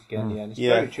again. Yeah, and it's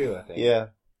Yeah. very true, I think. Yeah.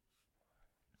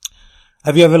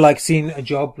 Have you ever seen a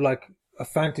job like a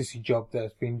fantasy job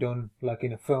that's been done like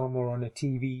in a film or on a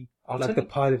TV, I'll like tell the you-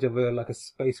 pilot of a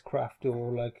spacecraft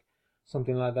or like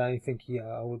something like that? You think, yeah,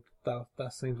 I would.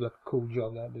 That seems like a cool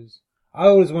job. That is. I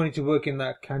always wanted to work in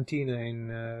that cantina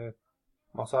in.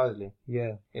 Mos Eisley.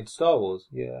 Yeah, In Star Wars.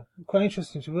 yeah. Quite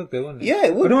interesting to work there, wasn't it? Yeah,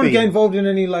 it would I don't want to be. get involved in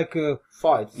any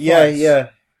Fights. Yeah, fights. yeah.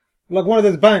 like one of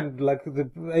those bands, like the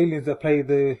aliens that play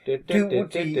the. Yeah,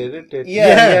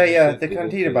 the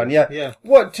Cantina band, yeah. Yeah.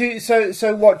 What to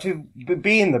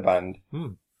be in the band? Hmm.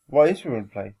 What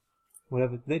instrument play?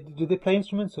 Whatever. Do they play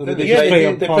instruments or do They they just play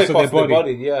on play parts of their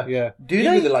body? yeah. Yeah. Do You'd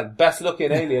they? be the best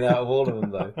looking alien out of all of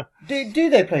them, though. Do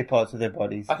they play parts of their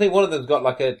bodies? I think one of them's got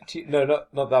no,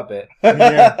 not that bit.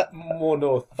 Yeah. More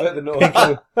north, further north.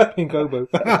 Pink oboe.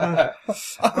 I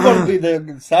want to be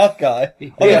the South guy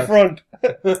on Yeah. the front.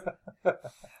 Go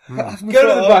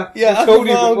to the back. Yeah, It's ask told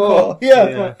me you for before. encore. Yeah,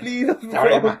 Yeah. please. ask me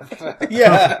Sorry, for man. encore.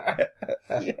 Yeah.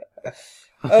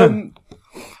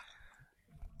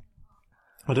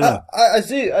 I don't know. A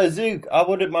zoo. I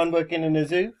wouldn't mind working in a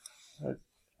zoo.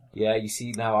 Yeah, you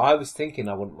see, now I was thinking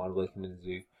I wouldn't mind working in a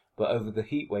zoo, but over the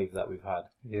heat wave that we've had,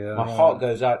 Yeah. my heart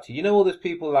goes out to all those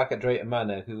people like at Drayton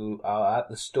Manor who are at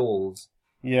the stalls.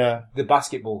 Yeah. The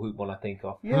basketball hoop one I think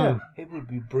of. Yeah. It would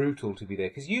be brutal to be there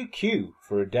because you queue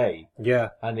for a day Yeah.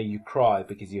 and then you cry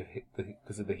because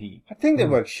because of the heat. I think they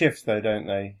work shifts though, don't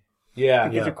they? Yeah,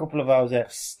 They give a couple of hours there.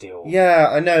 still. Yeah,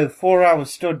 I know. 4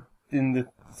 hours stood in the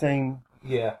same.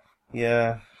 Yeah.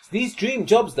 Yeah. These dream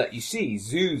jobs that you see,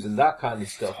 zoos and that kind of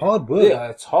stuff. Hard work. Yeah,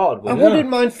 it's hard I work. wouldn't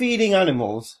mind feeding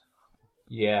animals.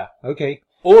 Yeah. Okay.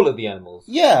 All of the animals.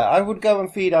 Yeah, I would go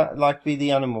and feed, be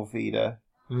the animal feeder.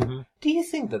 Mm-hmm. Do you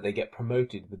think that they get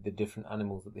promoted with the different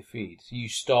animals that they feed? So you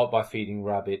start by feeding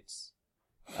rabbits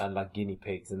and guinea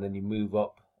pigs, and then you move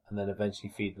up, and then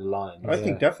eventually feed the lions. I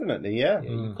think definitely, yeah. Yeah,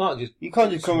 you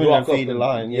can't just come in and rock up feed a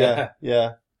lion. yeah.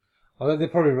 Yeah. Although they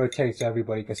probably rotate so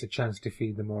everybody gets a chance to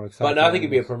feed the more exciting. But no, I think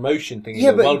it'd be a promotion thing.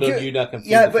 Yeah, Go, but well done, you now can feed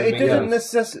yeah, the but it doesn't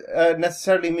flamingos.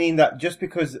 necessarily mean that just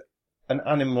because an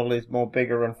animal is more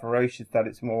bigger and ferocious, that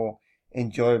it's more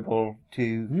enjoyable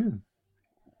to.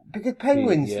 Because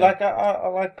penguins, Yeah. like I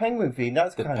like penguin feed.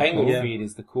 That's The kind of penguin cool. feed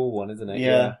is the cool one, isn't it?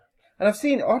 Yeah. And I've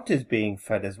seen otters being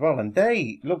fed as well, and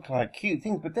they look like cute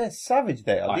things, but they're savage.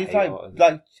 They are. I These hate otters.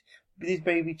 like these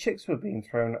baby chicks were being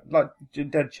thrown, like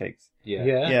dead chicks. Yeah.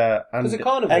 Yeah, and Because they're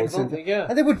carnivores, eggs aren't they? Yeah.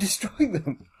 and they would destroy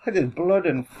them. There's blood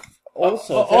and all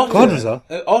sorts. Otter,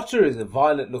 otter is a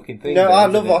violent-looking thing. No, though, I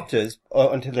isn't love it? otters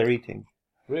until they're eating.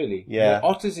 Really? Yeah. No,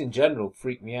 otters in general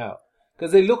freak me out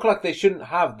because they look like they shouldn't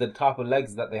have the type of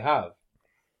legs that they have.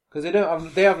 Because they don't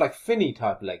have, they have like finny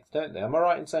type legs, don't they? Am I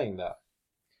right in saying that?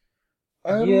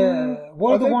 Yeah.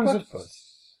 What are the they ones that...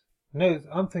 platypus? No,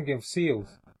 I'm thinking of seals.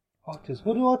 Otters.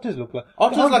 What do otters look like?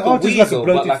 Otter's Aren't like a otters weasel, like a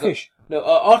bloated but like fish.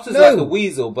 Otter's No. like a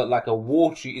weasel, but like a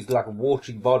watery. It's like a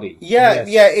watery body. Yeah, Yes.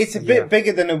 yeah, it's a bit Yeah.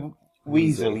 bigger than a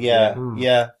weasel. Weasel, Yeah, yeah.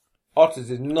 yeah. Otters,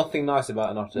 there's nothing nice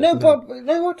about an otter. No, but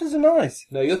no, otters are nice.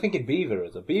 No, you're thinking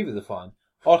beavers. Beavers are fine.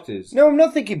 Otters. No, I'm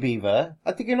not thinking beaver.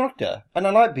 I'm thinking otter, and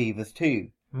I like beavers too.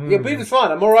 Yeah, beaver's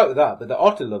fine. I'm alright with that. But the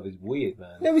otter love is weird,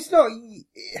 man. No, it's not.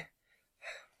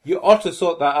 Your otter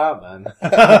sort that out, man.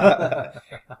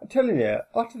 I'm telling you,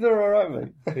 otters are alright,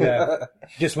 mate. Yeah.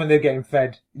 Just when they're getting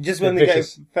fed. Just They're when they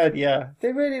vicious. get fed, yeah.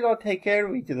 They really like take care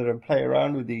of each other and play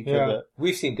around with each Yeah. other.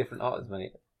 We've seen different otters,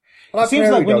 mate. I like seems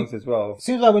prairie like when dogs as well. It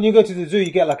seems like when you go to the zoo,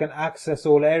 you get like an access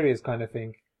all areas kind of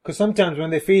thing. Because sometimes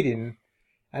when they're feeding,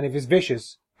 and if it's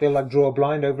vicious, they'll like draw a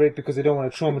blind over it because they don't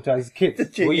want to traumatize the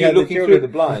kids. Were Yeah, you the looking children. through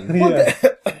the blind? Yeah.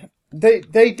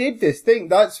 They did this thing.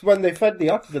 That's when they fed the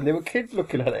otters, and they were kids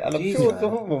looking at it. And I'm Jesus, sure man.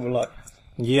 some of them were like,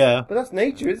 Yeah. "But that's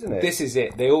nature, isn't it?" This is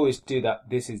it. They always do that.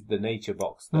 This is the nature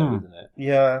box, though, isn't it?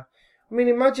 Yeah, I mean,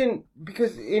 imagine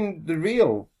because in the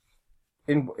real,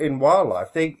 in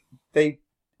wildlife, they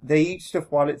eat stuff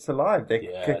while it's alive. They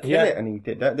Yeah. could kill Yeah. it and eat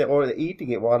it, don't they? Or they're eating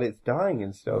it while it's dying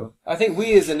and stuff. I think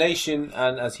we as a nation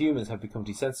and as humans have become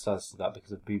desensitized to that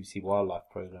because of BBC wildlife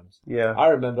programs. Yeah, I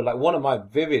remember, like, one of my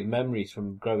vivid memories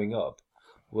from growing up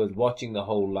was watching the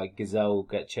whole, like, gazelle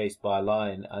get chased by a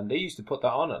lion, and they used to put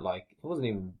that on at, like, it wasn't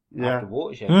even Yeah. after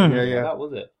watershed. Mm. Yeah, yeah. That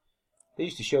was it. They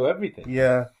used to show everything.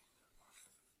 yeah.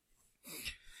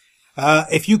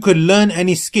 If you could learn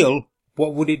any skill,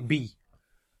 what would it be?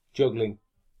 Juggling.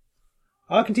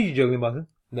 I can teach you juggling, Martin.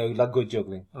 No, like good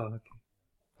juggling. Oh, okay.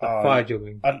 Oh, Fire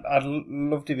juggling. I'd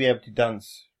love to be able to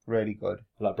dance really good,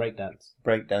 Like breakdance.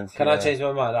 break dance. Can I change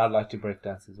my mind? I'd like to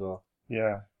breakdance as well.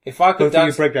 Yeah. If I Go could for your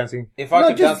dance, breakdancing. if I No,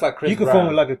 could just- dance like Chris You could Brown.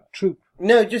 form like a troupe.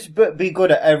 No, just be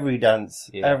good at every dance,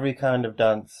 Yeah. every kind of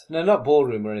dance. No, not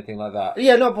ballroom or anything like that.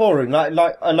 Yeah, not boring. Like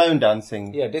alone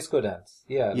dancing. Yeah, disco dance.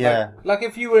 Yeah. Yeah. Like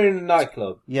if you were in a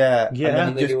nightclub. Yeah, Yeah. and And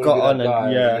then they you do just a got on good and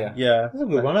guy, yeah. That's a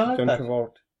good one. I like John that.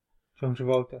 Travolta. John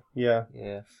Travolta. Yeah.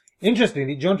 Yeah.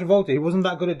 Interestingly, John Travolta, he wasn't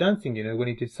that good at dancing, you know, when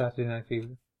he did Saturday Night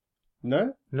Fever.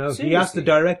 No? No, he Seriously? asked the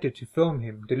director to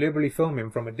deliberately film him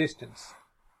from a distance.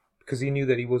 Because he knew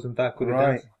that he wasn't that good at Right.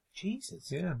 dancing.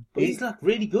 Jesus. Yeah. But he's like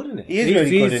really good in it. He is really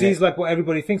good in he's it. like what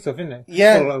everybody thinks of, isn't it?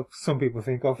 Yeah. Well, some people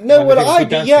think of. No, when well, they think of I good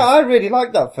did. dancing. Yeah, I really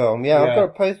like that film. Yeah, Yeah. I've got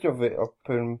a poster of it up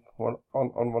on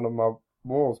one of my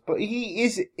walls. But he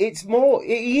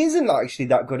isn't actually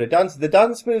that good at dancing. The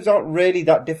dance moves aren't really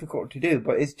that difficult to do,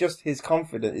 but it's just his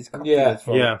confidence. Yeah.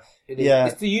 From, Yeah. It is. Yeah.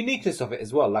 It's the uniqueness of it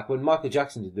as well. Like when Michael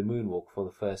Jackson did the moonwalk for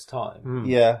the first time, Mm.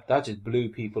 Yeah. that just blew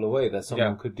people away that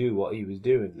someone Yeah. could do what he was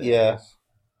doing. there. Yeah.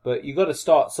 But you got to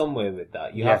start somewhere with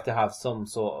that. You Yeah. have to have some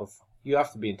sort of. You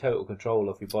have to be in total control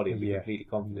of your body and be Yeah. completely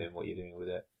confident in what you're doing with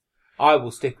it. I will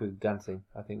stick with dancing.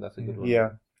 I think that's a good one.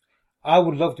 Yeah. I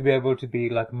would love to be able to be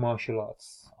like martial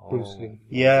arts. Bruce Lee.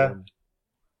 Yeah.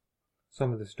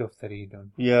 Some of the stuff that he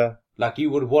done. Yeah. Like you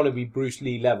would want to be Bruce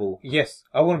Lee level. Yes,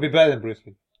 I want to be better than Bruce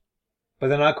Lee. But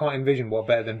then I can't envision what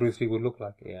better than Bruce Lee would look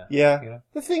like. Yeah. Yeah. You know?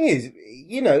 The thing is,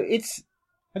 it's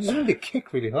I just want to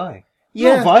kick really high.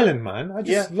 Yeah. Not violent, man. I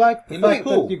just like the You know, fact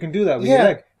cool. that you can do that with yeah. your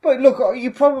leg. But look,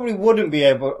 you probably wouldn't be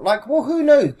able. Like, well, who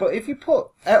knows? But if you put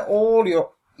all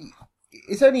your,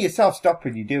 it's only yourself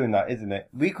stopping you doing that, isn't it?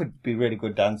 We could be really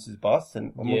good dancers, boss,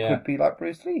 and we Yeah. could be like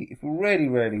Bruce Lee if we really,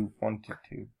 really wanted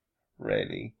to.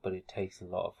 Really, But it takes a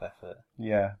lot of effort.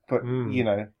 yeah. But Mm. you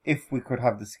know, if we could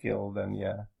have the skill, then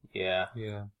yeah. Yeah.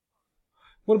 Yeah.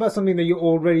 What about something that you're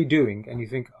already doing and you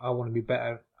think, I want to be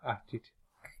better at it?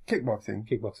 Kickboxing.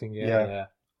 Kickboxing, yeah. Yeah. Yeah.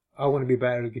 I want to be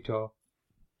better at guitar.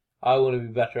 I want to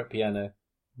be better at piano,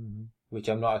 Mm-hmm. which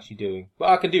I'm not actually doing. But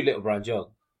I can do Little Brown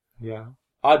Jug. Yeah.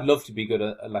 I'd love to be good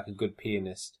at like a good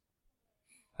pianist.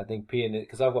 I think pianist,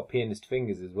 because I've got pianist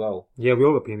fingers as well. Yeah, we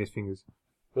all got pianist fingers.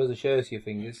 Brother, show us your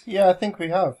fingers. Yeah, I think we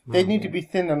have. They need to be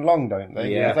thin and long, don't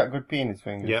they? Yeah. Is that good penis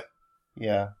fingers? Yep.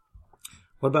 Yeah.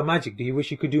 What about magic? Do you wish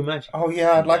you could do magic? Oh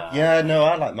yeah, I'd like. Yeah, no,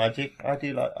 I like magic. I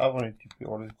do like. I wanted to be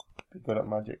always be good at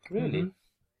magic. Really? Mhm.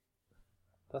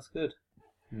 That's good.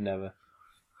 Never.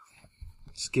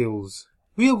 Skills.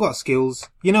 We all got skills.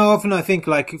 You know, often I think,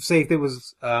 like, say if there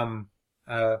was an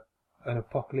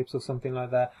apocalypse or something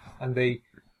like that, and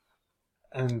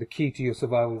the key to your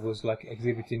survival was like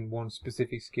exhibiting one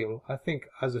specific skill. I think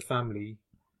as a family,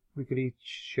 we could each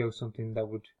show something that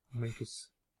would make us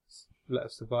let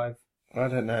us survive. I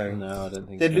don't know. No, I don't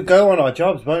think They'd so. go on our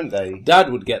jobs, won't they?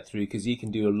 Dad would get through because he can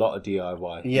do a lot of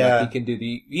DIY. Yeah. Like,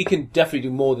 he can definitely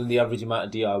do more than the average amount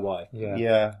of DIY. Yeah.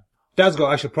 Yeah. Dad's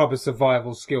got actual proper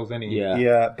survival skills, anyway. Yeah.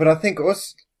 Yeah, but I think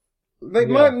they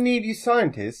might need you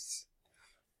scientists.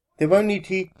 They won't need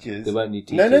teachers. They won't need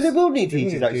No, teachers. they will need They will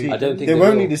teachers, need actually. teachers. I don't think they they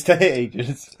won't will. need estate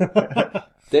agents.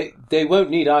 They won't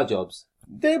need our jobs.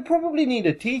 They probably need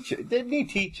a teacher. They need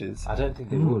teachers. I don't think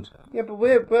they would. Yeah, but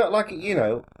we're like, you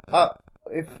know,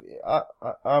 if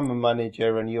I'm a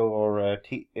manager and you're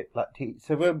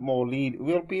so we're more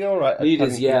we'll be all right. at Leaders,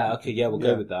 telling yeah, people- okay, yeah, we'll Yeah.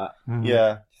 go with that. Mhm.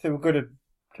 Yeah, so we're good at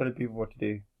telling people what to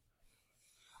do.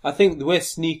 I think we're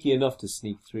sneaky enough to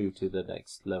sneak through to the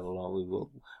next level, aren't we?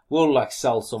 We'll like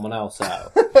sell someone else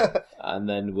out, and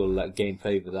then we'll like gain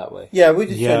favour that way. Yeah, we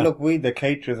just Yeah. say, look, we the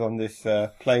caterers on this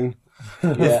plane.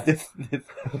 Yeah. this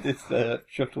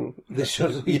shuttle. The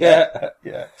shuttle, yeah.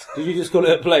 Yeah. Did you just call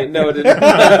it a plane? No, I didn't.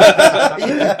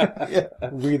 Yeah.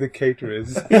 We the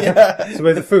caterers. Yeah. So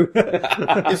where's the food?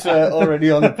 It's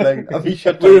already on the plane. I mean,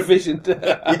 We're efficient.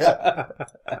 Yeah.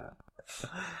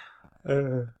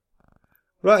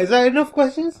 Right, is that enough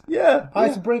questions? Yeah.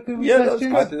 Icebreaker with Yeah, that was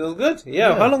questions? I think that was good.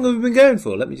 Yeah, how long have we been going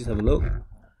for? Let me just have a look.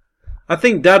 I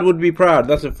think Dad would be proud.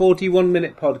 That's a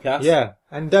 41-minute podcast. Yeah,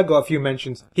 and Dad got a few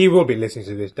mentions. He will be listening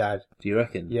to this, Dad. Do you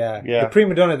reckon? Yeah. Yeah. The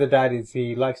prima donna the Dad is,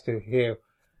 he likes to hear,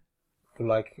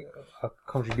 like,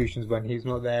 contributions when he's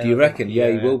not there. Do you reckon?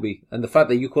 Yeah, he will be. And the fact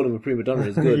that you call him a prima donna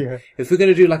is good. Yeah. If we're going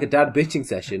to do like a dad bitching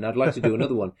session, I'd like to do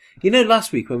another one. You know,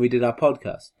 last week when we did our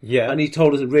podcast, Yeah. and he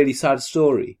told us a really sad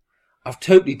story, I've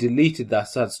totally deleted that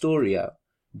sad story out.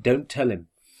 Don't tell him.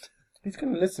 He's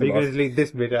going to Are listen. you going Boss. to delete this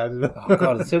bit out as well? Oh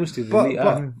God, there's so much to delete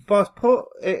out. Boss, put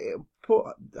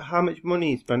how much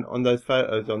money you spent on those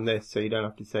photos on this, so you don't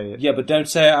have to say it. Yeah, but don't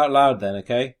say it out loud then,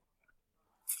 okay?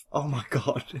 Oh my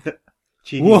god.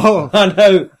 Genius. Whoa! I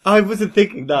know. I wasn't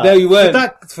thinking that. No, you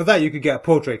weren't. For that, you could get a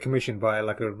portrait commissioned by,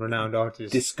 like, a renowned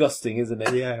artist. Disgusting, isn't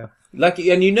it? Yeah. Like,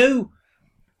 and you know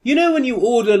when you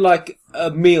order like a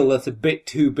meal that's a bit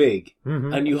too big,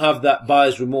 Mhm. and you have that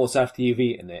buyer's remorse after you've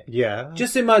eaten it. Yeah.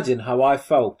 Just imagine how I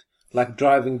felt like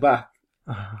driving back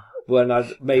when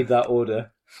I made that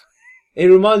order. It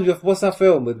reminds me of, what's that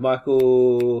film with not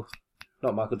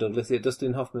Michael Douglas,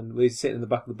 Dustin Hoffman, where he's sitting in the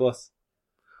back of the bus.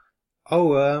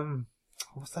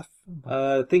 What's that film?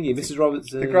 Thingy, Mrs.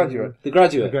 Roberts. The Graduate. The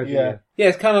Graduate. Yeah. Yeah,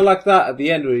 it's kind of like that at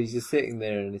the end where he's just sitting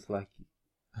there and it's like,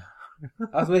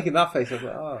 I was making that face. I was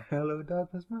like, oh, Hello,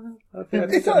 darkness, man. okay. I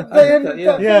Is did that that. the end of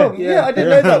Yeah. that Yeah. film? Yeah, I didn't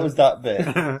know that was that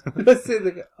bit. Let's sit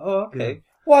there. Oh, okay.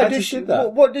 Why How'd does you she? do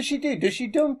that? What does she do? Does she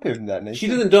dump him then? She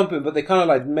doesn't dump him, but they kind of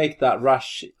like make that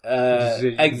rash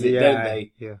exit, don't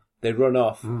they? Yeah. They run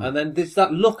off, and then there's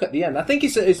that look at the end. I think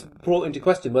it's brought into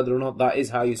question whether or not that is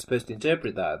how you're supposed to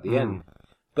interpret that at the end.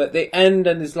 But they end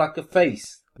and it's like a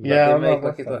face. Like Yeah, they I make know,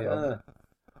 like it's like, yeah.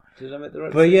 did I make the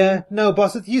right? But yeah, no,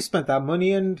 boss, you spent that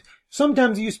money, and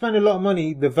sometimes you spend a lot of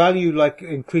money, the value like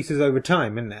increases over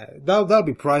time, isn't it? That'll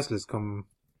be priceless come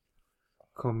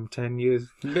 10 years.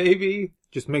 Maybe.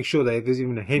 Just make sure that if there's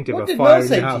even a hint of What a did fire Mel in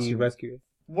say your to house, you? you rescue it.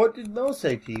 What did Mel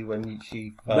say to you when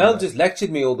she? Mel just lectured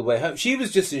me all the way home. She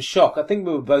was just in shock. I think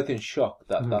we were both in shock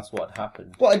that that's what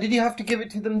happened. What did you have to give it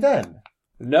to them then?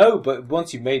 No, but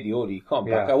once you've made the order, you can't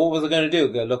back Yeah. out. What was I going to do?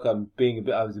 Go, look,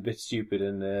 I was a bit stupid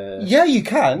and Yeah, you a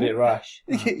can. bit rash.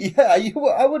 Yeah,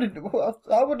 I would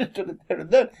have done it there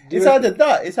and then. Do It's you- either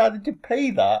that, it's either to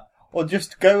pay that, or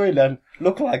just go in and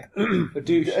look like A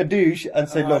douche. a douche and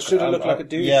say, I look, should've looked like a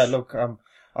douche. Yeah, look,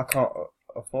 I can't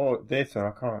afford this, or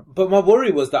I can't. But my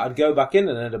worry was that I'd go back in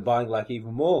and end up buying like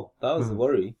even more. That was the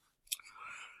worry.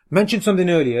 Mentioned something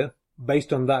earlier,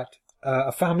 based on that,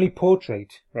 a family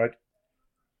portrait. Right.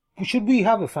 Should we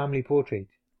have a family portrait?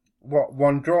 What,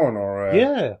 one drawn or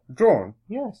Yeah, drawn?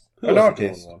 yes. Who An else would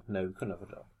artist? want one? No, we couldn't have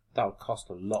a dog. That would cost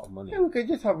a lot of money. Yeah, we could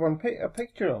just have a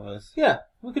picture of us. Yeah,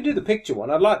 we could do the picture one.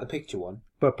 I'd like the picture one.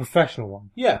 But a professional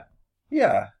one. Yeah.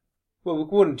 Yeah. Well, we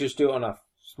wouldn't just do it on our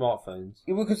smartphones.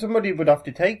 Yeah, because somebody would have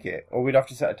to take it, or we'd have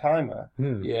to set a timer.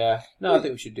 Yeah. No, I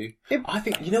think we should do. I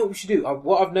think, you know what we should do?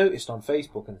 What I've noticed on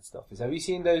Facebook and stuff is, have you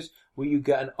seen those where you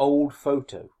get an old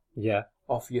photo Yeah.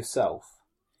 of yourself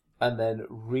and then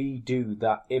redo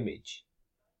that image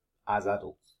as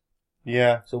adults?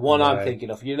 Yeah. So one I'm Right. thinking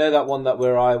of, you know that one that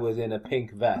where I was in a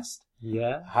pink vest,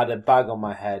 Yeah. had a bag on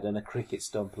my head and a cricket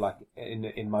stump like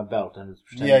in my belt and was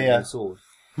pretending to be a sword.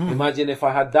 Imagine if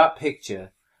I had that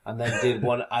picture and then did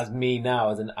one as me now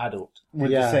as an adult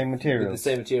With Yeah. the same with material. the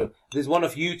same material. There's one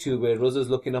of you two where Ruzzer's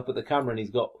looking up at the camera and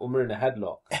he's got Umar in a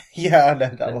headlock. Yeah, I know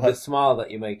that And the one. smile that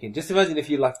you're making. Just imagine if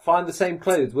you like find the same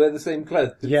clothes, wear the same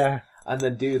clothes, Yeah. and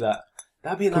then do that.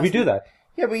 That'd be a Could nice we do that?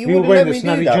 Yeah, but you We were wouldn't wearing let the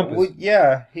me do snazzy that. jumpers. Would,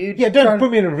 yeah. You'd Yeah, don't try and-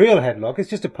 put me in a real headlock. It's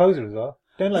just a poser as well.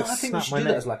 Don't like No, I think we snap should my do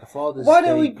neck. that as like a Father's Why Day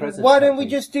don't we? present Why type don't we thing.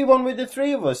 just do one with the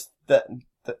three of us? That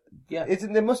Yeah.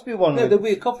 isn't there? Must be one. No, with, there'll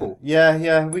be a couple.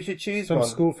 yeah. We should choose Some one.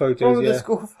 school One photos, with yeah. the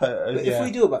school photos. But Yeah. if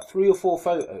we do about 3 or 4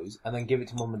 photos and then give it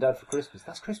to Mum and Dad for Christmas,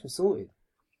 that's Christmas sorted.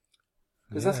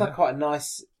 Because that's like quite a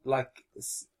nice, like,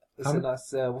 it's a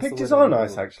nice. What's Pictures the word are I'm looking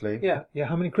nice, for? actually. Yeah, Yeah,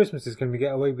 how many Christmases can we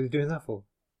get away with doing that for?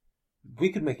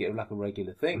 we could make it like a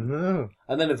regular thing, No.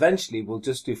 and then eventually we'll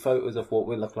just do photos of what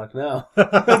we look like now.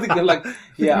 I think they're like,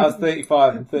 yeah, I was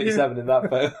 35 and 37 in that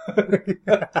photo,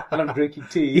 and I'm drinking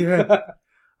tea. Yeah.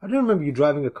 I don't remember you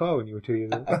driving a car when you were 2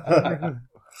 years old.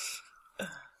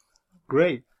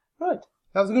 Great. Right.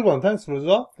 That was a good one. Thanks for as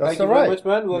well. That's Thank you all very right. much,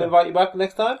 man. We'll invite you back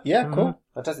next time. Yeah, cool.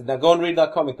 Fantastic. Now go and read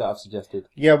that comic that I've suggested.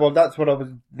 Yeah, well, that's what I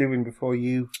was doing before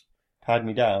you tied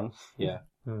me down. Yeah.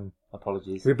 Hmm.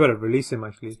 Apologies. We better release him,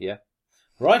 actually. Yeah.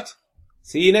 Right.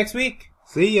 See you next week.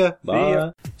 See ya.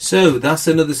 Bye. So that's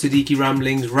another Siddiqui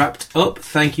Ramblings wrapped up.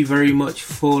 Thank you very much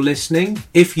for listening.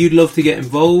 If you'd love to get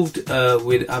involved,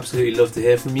 we'd absolutely love to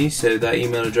hear from you. So that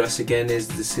email address again is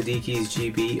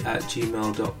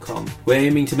thesiddiquisgb@gmail.com. We're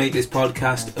aiming to make this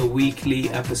podcast a weekly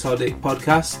episodic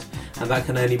podcast, and that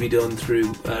can only be done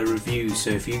through reviews. So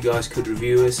if you guys could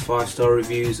review us, 5-star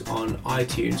reviews on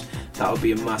iTunes, that would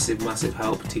be a massive, massive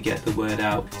help to get the word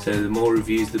out. So the more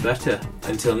reviews, the better.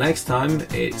 Until next time,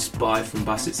 it's bye from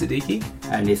Basit Siddiqui.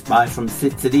 And it's bye from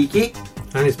Sid Siddiqui.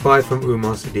 And it's bye from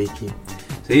Umar Siddiqui.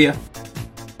 See ya.